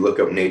 And if you look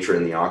up nature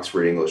in the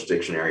Oxford English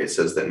Dictionary, it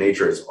says that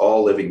nature is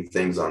all living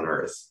things on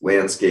earth,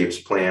 landscapes,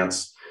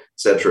 plants,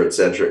 et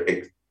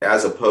cetera,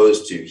 as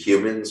opposed to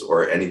humans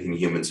or anything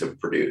humans have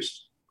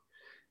produced.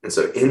 And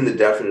so in the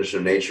definition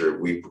of nature,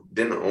 we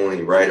didn't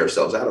only write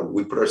ourselves out of it,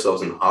 we put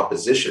ourselves in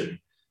opposition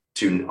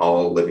to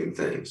all living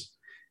things.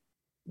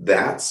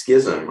 That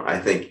schism, I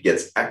think,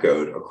 gets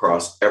echoed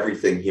across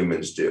everything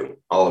humans do.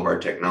 All of our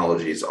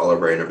technologies, all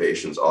of our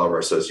innovations, all of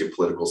our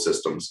socio-political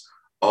systems,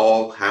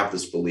 all have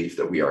this belief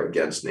that we are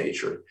against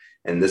nature.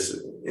 And this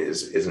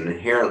is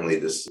inherently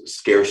this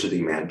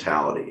scarcity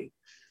mentality.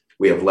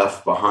 We have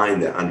left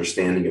behind the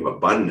understanding of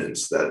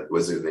abundance that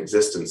was in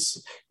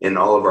existence in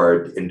all of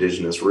our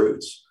indigenous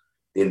roots.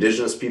 The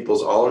indigenous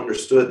peoples all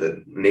understood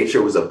that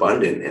nature was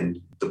abundant and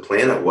the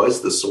planet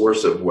was the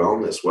source of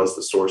wellness, was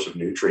the source of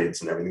nutrients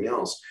and everything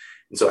else.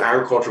 And so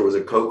agriculture was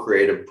a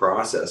co-creative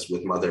process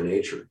with Mother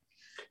Nature.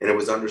 And it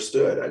was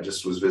understood. I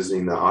just was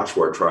visiting the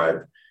Achuar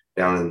tribe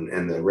down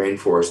in the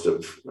rainforest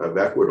of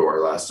Ecuador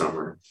last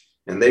summer.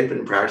 And they've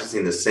been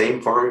practicing the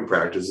same farming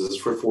practices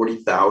for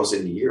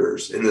 40,000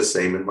 years in the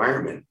same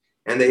environment.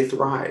 And they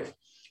thrive.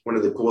 One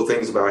of the cool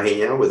things about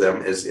hanging out with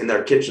them is in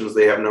their kitchens,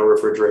 they have no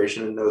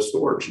refrigeration and no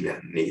storage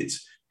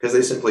needs, because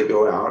they simply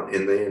go out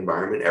in the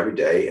environment every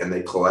day and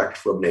they collect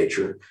from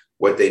nature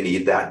what they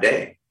need that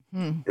day.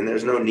 And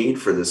there's no need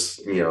for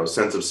this,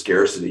 sense of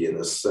scarcity and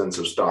this sense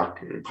of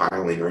stock and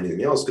piling or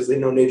anything else, because they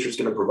know nature's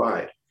going to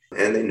provide.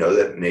 And they know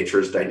that nature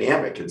is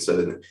dynamic. And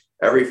so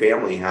every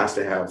family has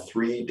to have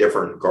 3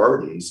 different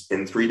gardens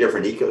in 3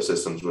 different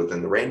ecosystems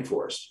within the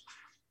rainforest.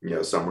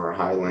 Some are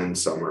highland,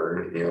 some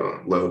are,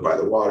 low by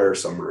the water,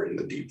 some are in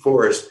the deep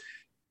forest.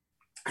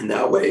 And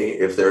that way,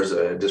 if there's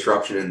a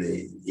disruption in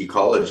the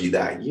ecology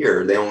that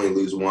year, they only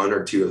lose 1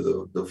 or 2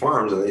 of the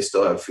farms and they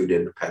still have food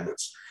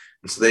independence.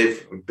 And so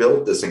they've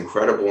built this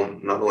incredible,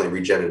 not only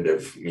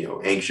regenerative,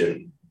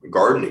 ancient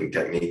gardening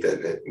technique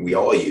that we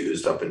all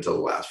used up until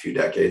the last few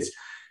decades.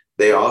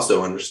 They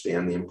also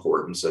understand the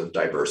importance of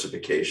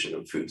diversification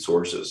of food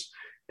sources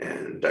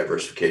and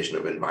diversification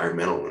of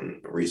environmental and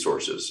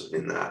resources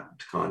in that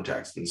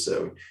context. And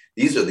so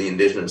these are the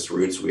indigenous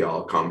roots we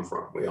all come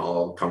from. We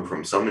all come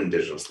from some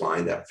indigenous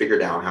line that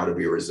figured out how to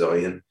be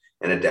resilient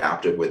and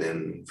adaptive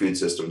within food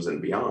systems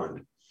and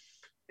beyond.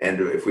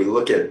 And if we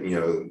look at,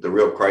 the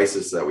real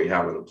crisis that we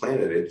have on the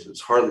planet, it's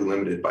hardly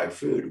limited by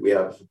food. We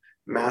have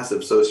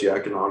massive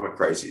socioeconomic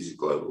crises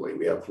globally.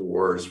 We have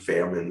wars,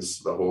 famines,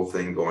 the whole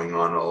thing going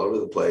on all over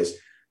the place.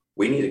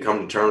 We need to come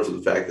to terms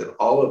with the fact that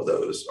all of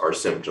those are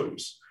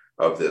symptoms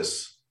of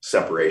this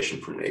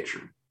separation from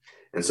nature.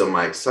 And so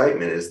my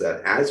excitement is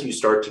that as you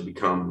start to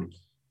become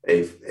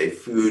a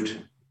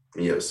food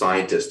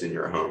scientist in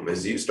your home,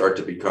 as you start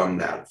to become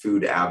that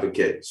food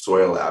advocate,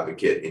 soil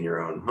advocate in your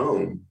own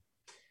home,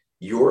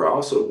 you're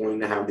also going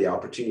to have the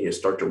opportunity to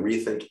start to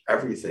rethink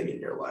everything in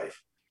your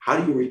life. How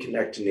do you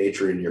reconnect to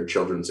nature in your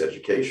children's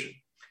education?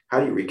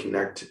 How do you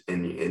reconnect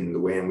in the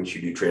way in which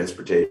you do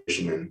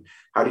transportation? And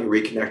how do you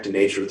reconnect to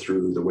nature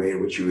through the way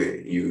in which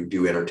you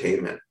do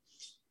entertainment?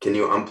 Can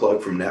you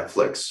unplug from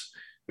Netflix,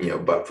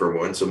 but for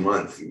once a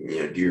month,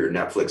 do your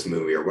Netflix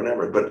movie or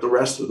whatever? But the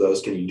rest of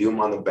those, can you do them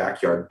on the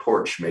backyard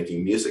porch,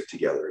 making music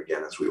together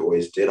again, as we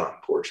always did on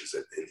porches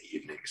in the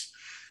evenings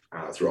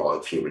through all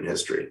of human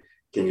history?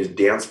 Can you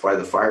dance by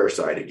the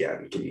fireside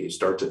again? Can you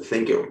start to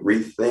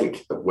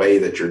rethink the way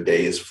that your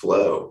days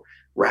flow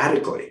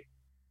radically?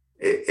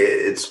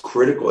 It's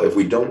critical. If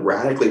we don't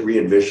radically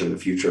re-envision the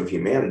future of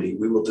humanity,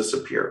 we will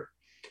disappear.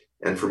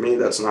 And for me,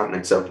 that's not an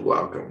acceptable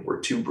outcome. We're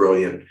too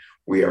brilliant.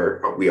 We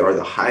are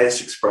the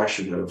highest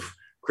expression of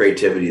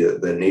creativity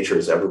that nature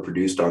has ever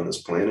produced on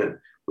this planet.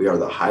 We are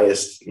the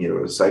highest,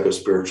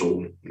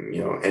 psycho-spiritual,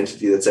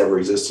 entity that's ever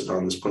existed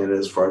on this planet,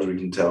 as far as we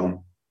can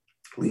tell,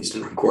 at least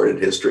in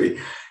recorded history.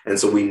 And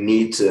so we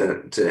need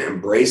to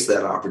embrace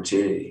that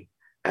opportunity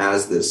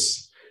as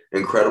this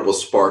incredible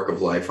spark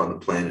of life on the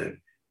planet,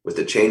 with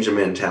the change of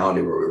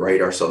mentality where we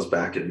write ourselves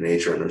back into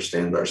nature,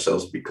 understand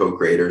ourselves to be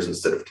co-creators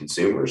instead of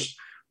consumers.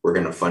 We're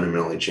going to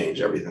fundamentally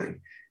change everything.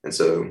 And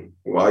so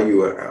while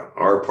you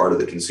are part of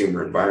the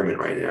consumer environment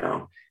right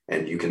now,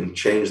 and you can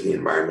change the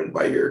environment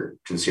by your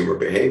consumer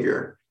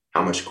behavior,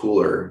 how much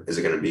cooler is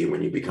it going to be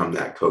when you become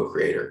that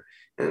co-creator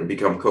and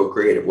become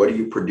co-creative? What are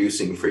you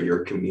producing for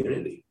your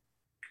community?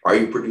 Are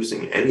you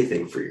producing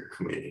anything for your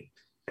community?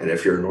 And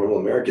if you're a normal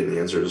American, the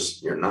answer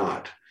is you're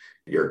not.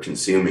 You're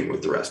consuming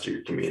with the rest of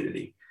your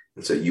community.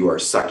 And so you are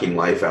sucking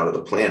life out of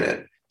the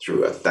planet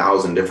through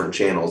 1,000 different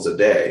channels a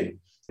day.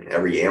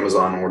 Every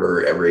Amazon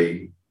order,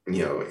 every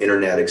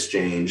internet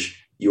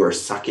exchange, you are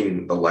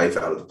sucking the life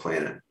out of the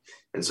planet.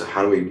 And so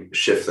how do we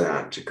shift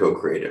that to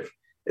co-creative?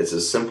 It's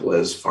as simple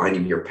as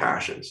finding your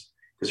passions,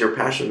 because your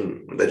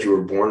passion that you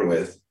were born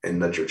with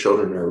and that your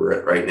children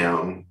are right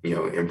now,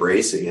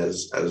 embracing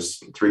as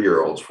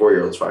 3-year-olds,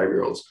 4-year-olds,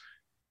 5-year-olds,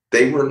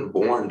 they weren't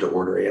born to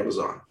order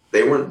Amazon.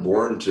 They weren't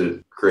born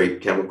to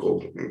create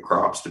chemical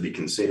crops to be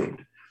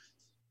consumed.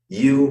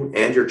 You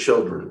and your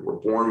children were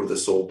born with a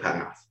soul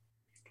path,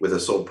 with a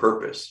soul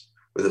purpose,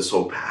 with a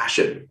soul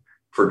passion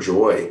for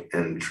joy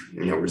and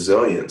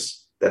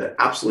resilience that had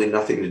absolutely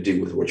nothing to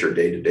do with what your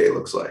day-to-day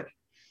looks like.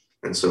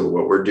 And so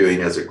what we're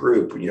doing as a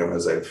group,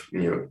 as I've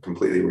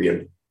completely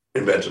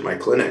reinvented my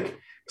clinic,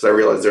 because I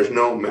realized there's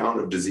no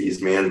amount of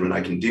disease management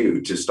I can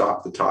do to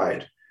stop the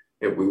tide.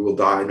 We will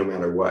die no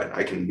matter what.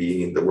 I can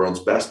be the world's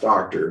best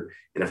doctor,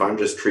 and if I'm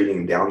just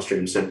treating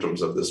downstream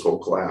symptoms of this whole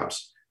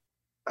collapse,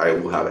 I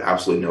will have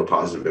absolutely no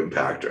positive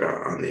impact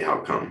on the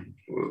outcome.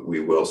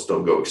 We will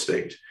still go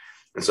extinct.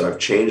 And so I've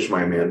changed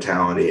my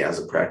mentality as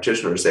a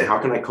practitioner to say, how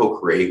can I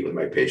co-create with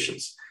my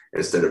patients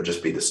instead of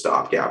just be the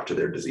stopgap to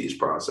their disease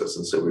process?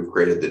 And so we've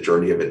created the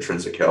journey of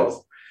intrinsic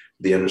health,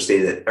 the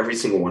understanding that every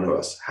single one of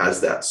us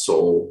has that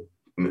soul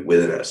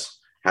within us,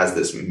 has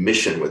this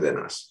mission within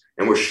us.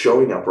 And we're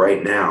showing up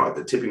right now at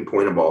the tipping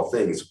point of all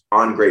things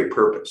on great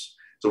purpose.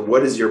 So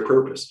what is your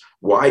purpose?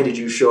 Why did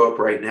you show up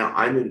right now?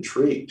 I'm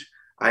intrigued.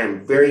 I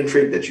am very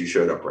intrigued that you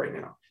showed up right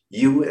now.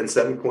 You and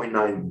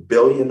 7.9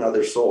 billion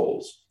other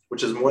souls,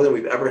 which is more than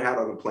we've ever had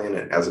on the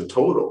planet as a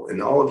total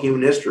in all of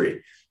human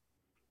history.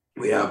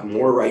 We have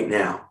more right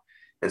now.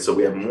 And so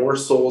we have more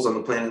souls on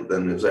the planet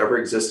than has ever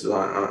existed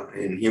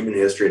in human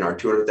history in our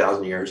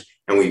 200,000 years.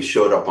 And we've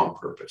showed up on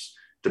purpose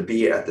to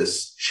be at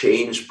this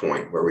change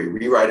point where we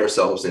rewrite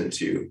ourselves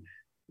into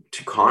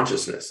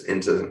consciousness,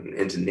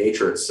 into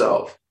nature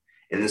itself.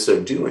 And in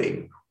so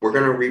doing, we're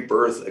going to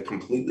rebirth a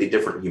completely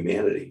different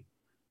humanity.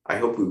 I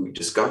hope we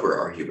discover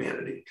our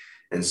humanity.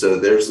 And so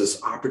there's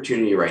this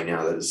opportunity right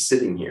now that is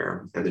sitting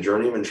here. And the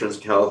Journey of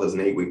Intrinsic Health as an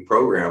 8-week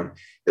program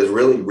is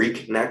really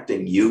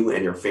reconnecting you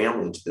and your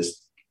family to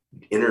this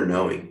inner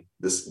knowing,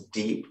 this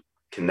deep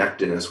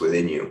connectedness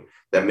within you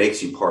that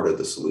makes you part of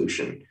the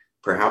solution.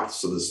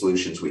 Perhaps the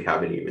solutions we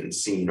haven't even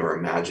seen or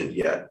imagined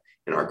yet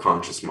in our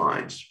conscious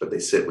minds, but they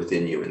sit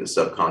within you in the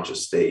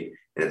subconscious state.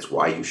 And it's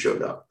why you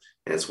showed up.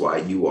 And it's why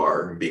you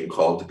are being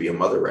called to be a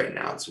mother right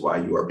now. It's why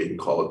you are being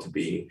called to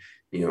be,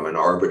 an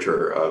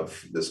arbiter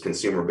of this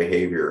consumer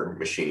behavior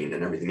machine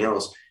and everything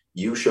else.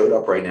 You showed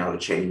up right now to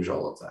change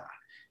all of that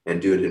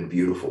and do it in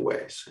beautiful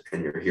ways.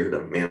 And you're here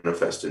to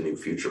manifest a new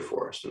future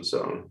for us. And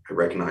so I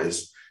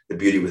recognize the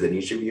beauty within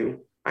each of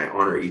you. I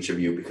honor each of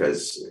you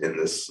because in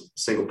this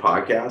single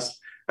podcast,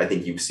 I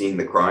think you've seen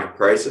the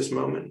crisis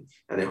moment.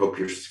 And I hope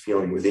you're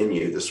feeling within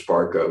you the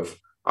spark of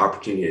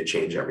opportunity to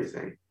change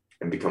everything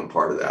and become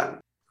part of that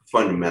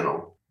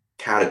fundamental,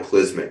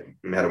 cataclysmic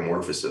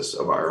metamorphosis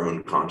of our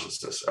own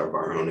consciousness, of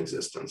our own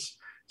existence,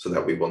 so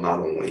that we will not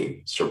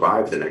only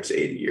survive the next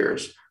 80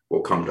 years,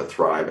 we'll come to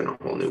thrive in a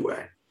whole new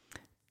way.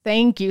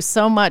 Thank you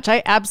so much.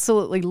 I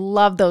absolutely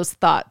love those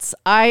thoughts.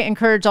 I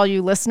encourage all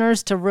you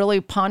listeners to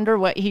really ponder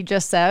what he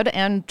just said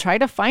and try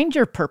to find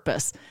your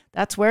purpose.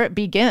 That's where it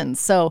begins.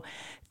 So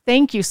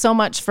thank you so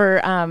much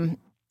for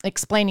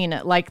explaining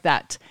it like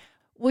that.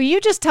 Will you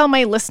just tell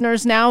my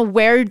listeners now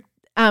where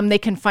they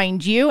can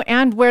find you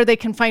and where they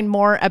can find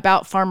more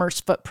about Farmer's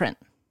Footprint.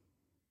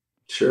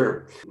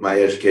 Sure. My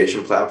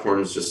education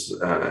platform is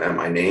just at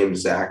my name,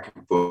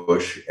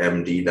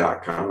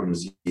 zachbushmd.com,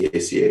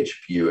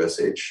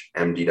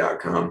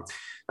 ZACHBUSHMD.com.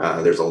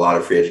 There's a lot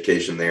of free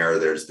education there.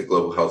 There's the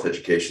Global Health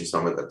Education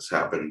Summit that's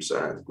happened.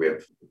 We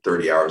have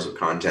 30 hours of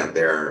content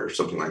there or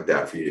something like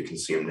that for you to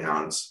consume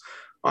now. It's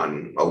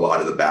on a lot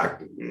of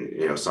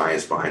the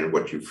science behind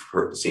what you've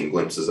seen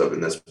glimpses of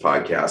in this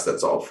podcast.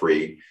 That's all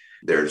free.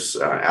 There's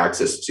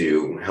access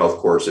to health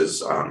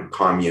courses on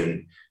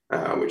Commune,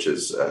 which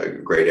is a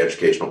great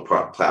educational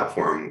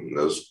platform.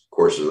 Those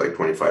courses are like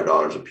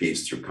 $25 a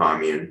piece through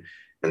Commune.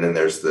 And then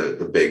there's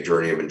the big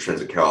Journey of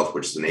Intrinsic Health,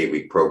 which is an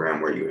 8-week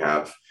program where you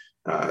have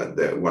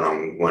the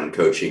one-on-one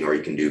coaching, or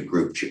you can do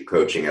group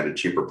coaching at a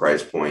cheaper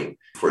price point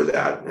for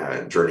that,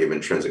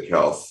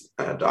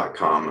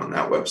 journeyofintrinsichealth.com on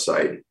that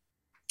website.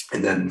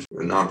 And then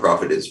the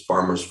nonprofit is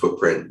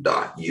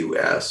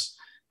farmersfootprint.us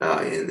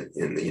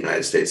in the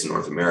United States and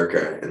North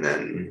America. And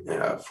then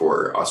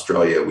for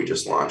Australia, we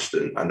just launched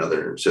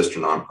another sister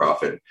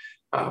nonprofit,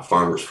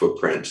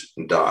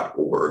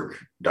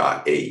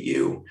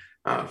 farmersfootprint.org.au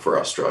for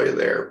Australia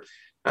there.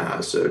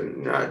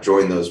 So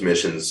join those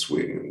missions.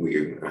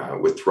 We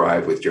would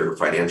thrive with your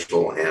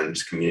financial and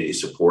community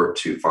support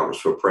to Farmers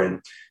Footprint.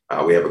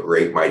 We have a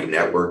great Mighty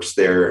Networks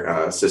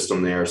there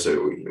system there.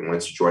 So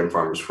once you join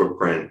Farmers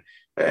Footprint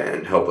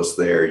and help us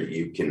there,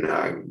 you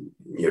can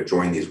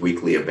join these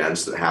weekly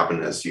events that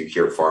happen as you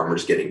hear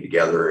farmers getting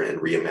together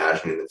and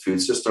reimagining the food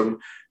system,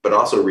 but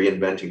also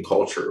reinventing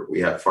culture.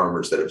 We have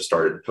farmers that have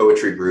started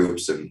poetry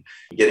groups, and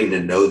getting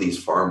to know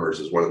these farmers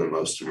is one of the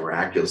most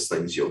miraculous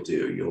things you'll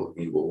do. You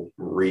will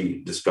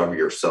rediscover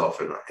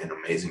yourself in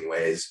amazing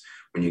ways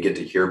when you get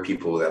to hear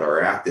people that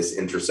are at this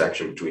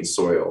intersection between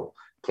soil,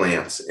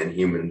 plants, and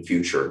human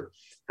future.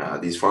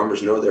 These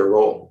farmers know their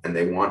role, and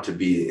they want to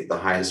be the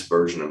highest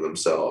version of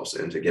themselves,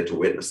 and to get to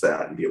witness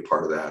that and be a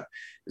part of that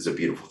is a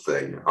beautiful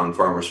thing. On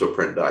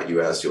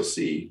farmersfootprint.us, you'll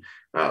see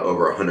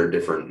over 100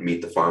 different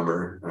Meet the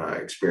Farmer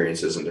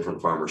experiences and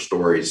different farmer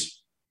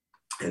stories.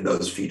 And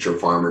those feature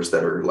farmers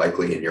that are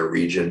likely in your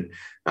region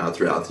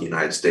throughout the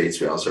United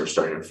States. We also are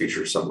starting to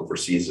feature some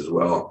overseas as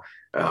well.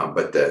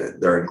 But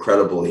they're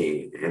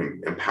incredibly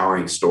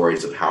empowering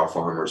stories of how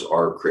farmers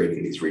are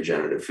creating these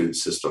regenerative food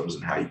systems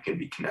and how you can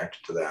be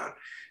connected to that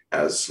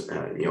as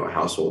a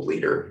household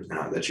leader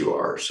that you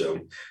are. So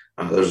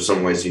those are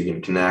some ways you can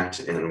connect,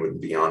 and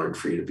would be honored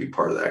for you to be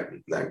part of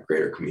that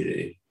greater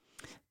community.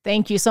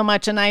 Thank you so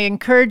much. And I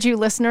encourage you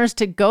listeners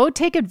to go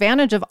take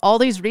advantage of all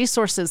these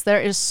resources.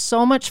 There is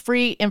so much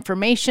free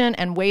information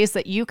and ways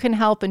that you can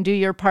help and do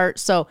your part.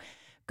 So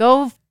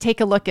go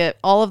take a look at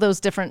all of those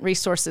different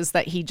resources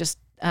that he just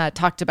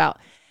talked about.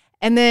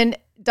 And then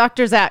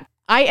Dr. Zach,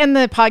 I end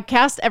the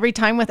podcast every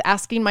time with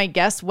asking my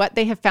guests what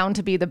they have found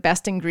to be the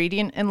best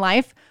ingredient in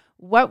life.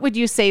 What would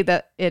you say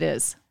that it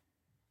is?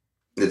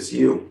 It's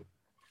you.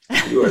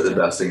 You are the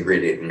best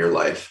ingredient in your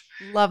life.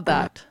 Love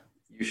that.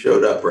 You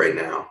showed up right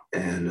now,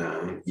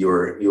 and you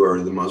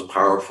are the most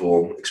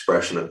powerful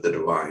expression of the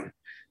divine.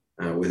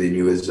 Within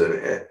you is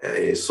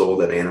a soul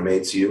that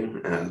animates you,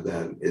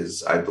 that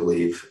is, I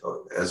believe,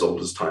 as old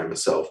as time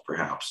itself,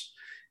 perhaps.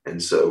 And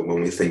so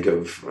when we think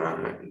of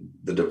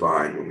the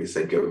divine, when we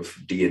think of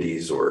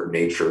deities or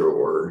nature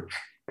or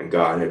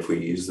God, if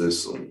we use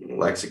this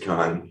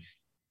lexicon,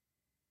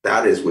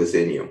 that is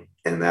within you.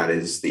 And that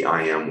is the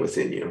I am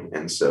within you.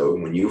 And so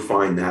when you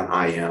find that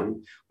I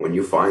am, when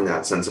you find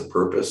that sense of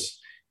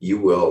purpose, you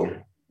will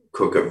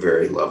cook a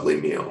very lovely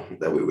meal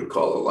that we would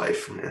call a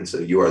life. And so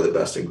you are the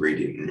best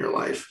ingredient in your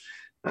life.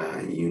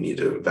 You need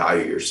to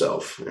value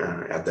yourself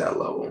at that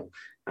level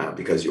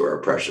because you are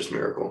a precious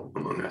miracle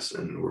among us.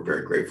 And we're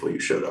very grateful you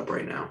showed up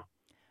right now.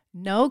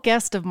 No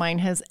guest of mine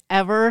has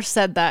ever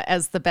said that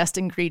as the best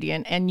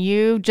ingredient, and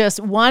you just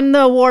won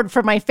the award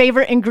for my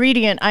favorite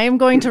ingredient. I am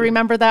going to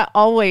remember that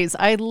always.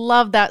 I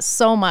love that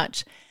so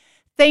much.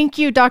 Thank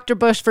you, Dr.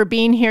 Bush, for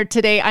being here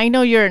today. I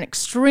know you're an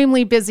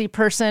extremely busy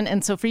person,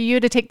 and so for you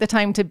to take the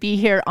time to be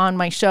here on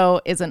my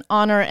show is an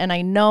honor, and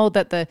I know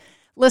that the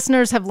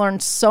listeners have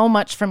learned so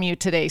much from you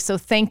today, so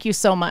thank you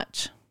so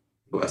much.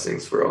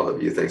 Blessings for all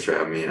of you. Thanks for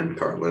having me on,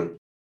 Carlin.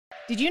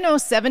 Did you know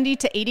 70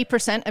 to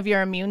 80% of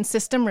your immune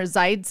system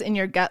resides in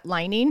your gut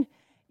lining?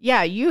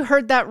 Yeah, you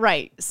heard that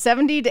right,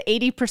 70 to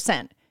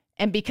 80%.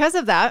 And because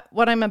of that,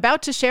 what I'm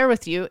about to share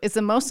with you is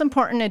the most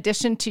important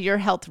addition to your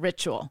health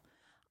ritual.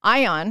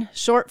 ION,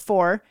 short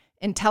for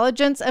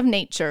Intelligence of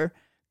Nature,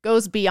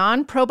 goes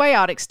beyond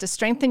probiotics to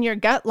strengthen your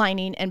gut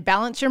lining and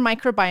balance your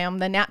microbiome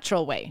the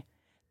natural way.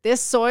 This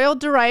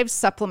soil-derived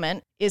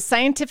supplement is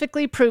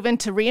scientifically proven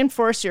to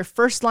reinforce your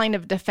first line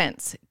of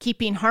defense,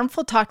 keeping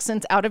harmful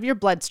toxins out of your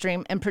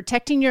bloodstream and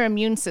protecting your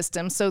immune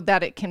system so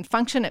that it can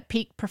function at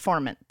peak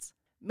performance.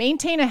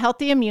 Maintain a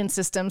healthy immune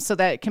system so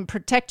that it can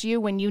protect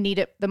you when you need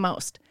it the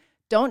most.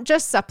 Don't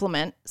just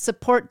supplement,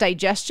 support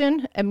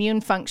digestion,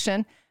 immune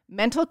function,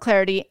 mental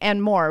clarity,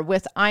 and more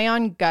with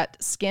ION Gut,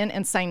 Skin,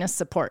 and Sinus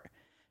Support.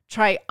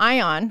 Try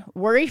ION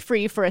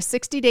worry-free for a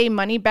 60-day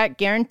money-back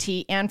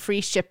guarantee and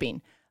free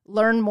shipping.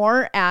 Learn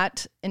more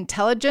at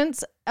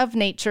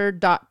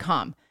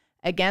intelligenceofnature.com.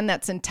 Again,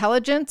 that's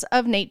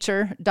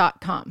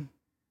intelligenceofnature.com.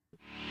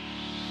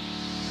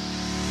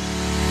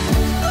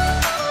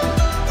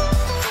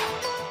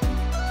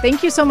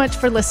 Thank you so much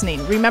for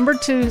listening. Remember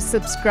to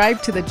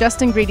subscribe to the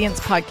Just Ingredients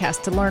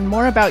podcast to learn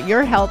more about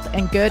your health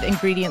and good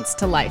ingredients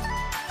to life.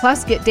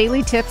 Plus, get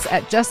daily tips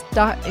at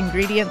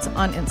just.ingredients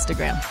on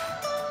Instagram.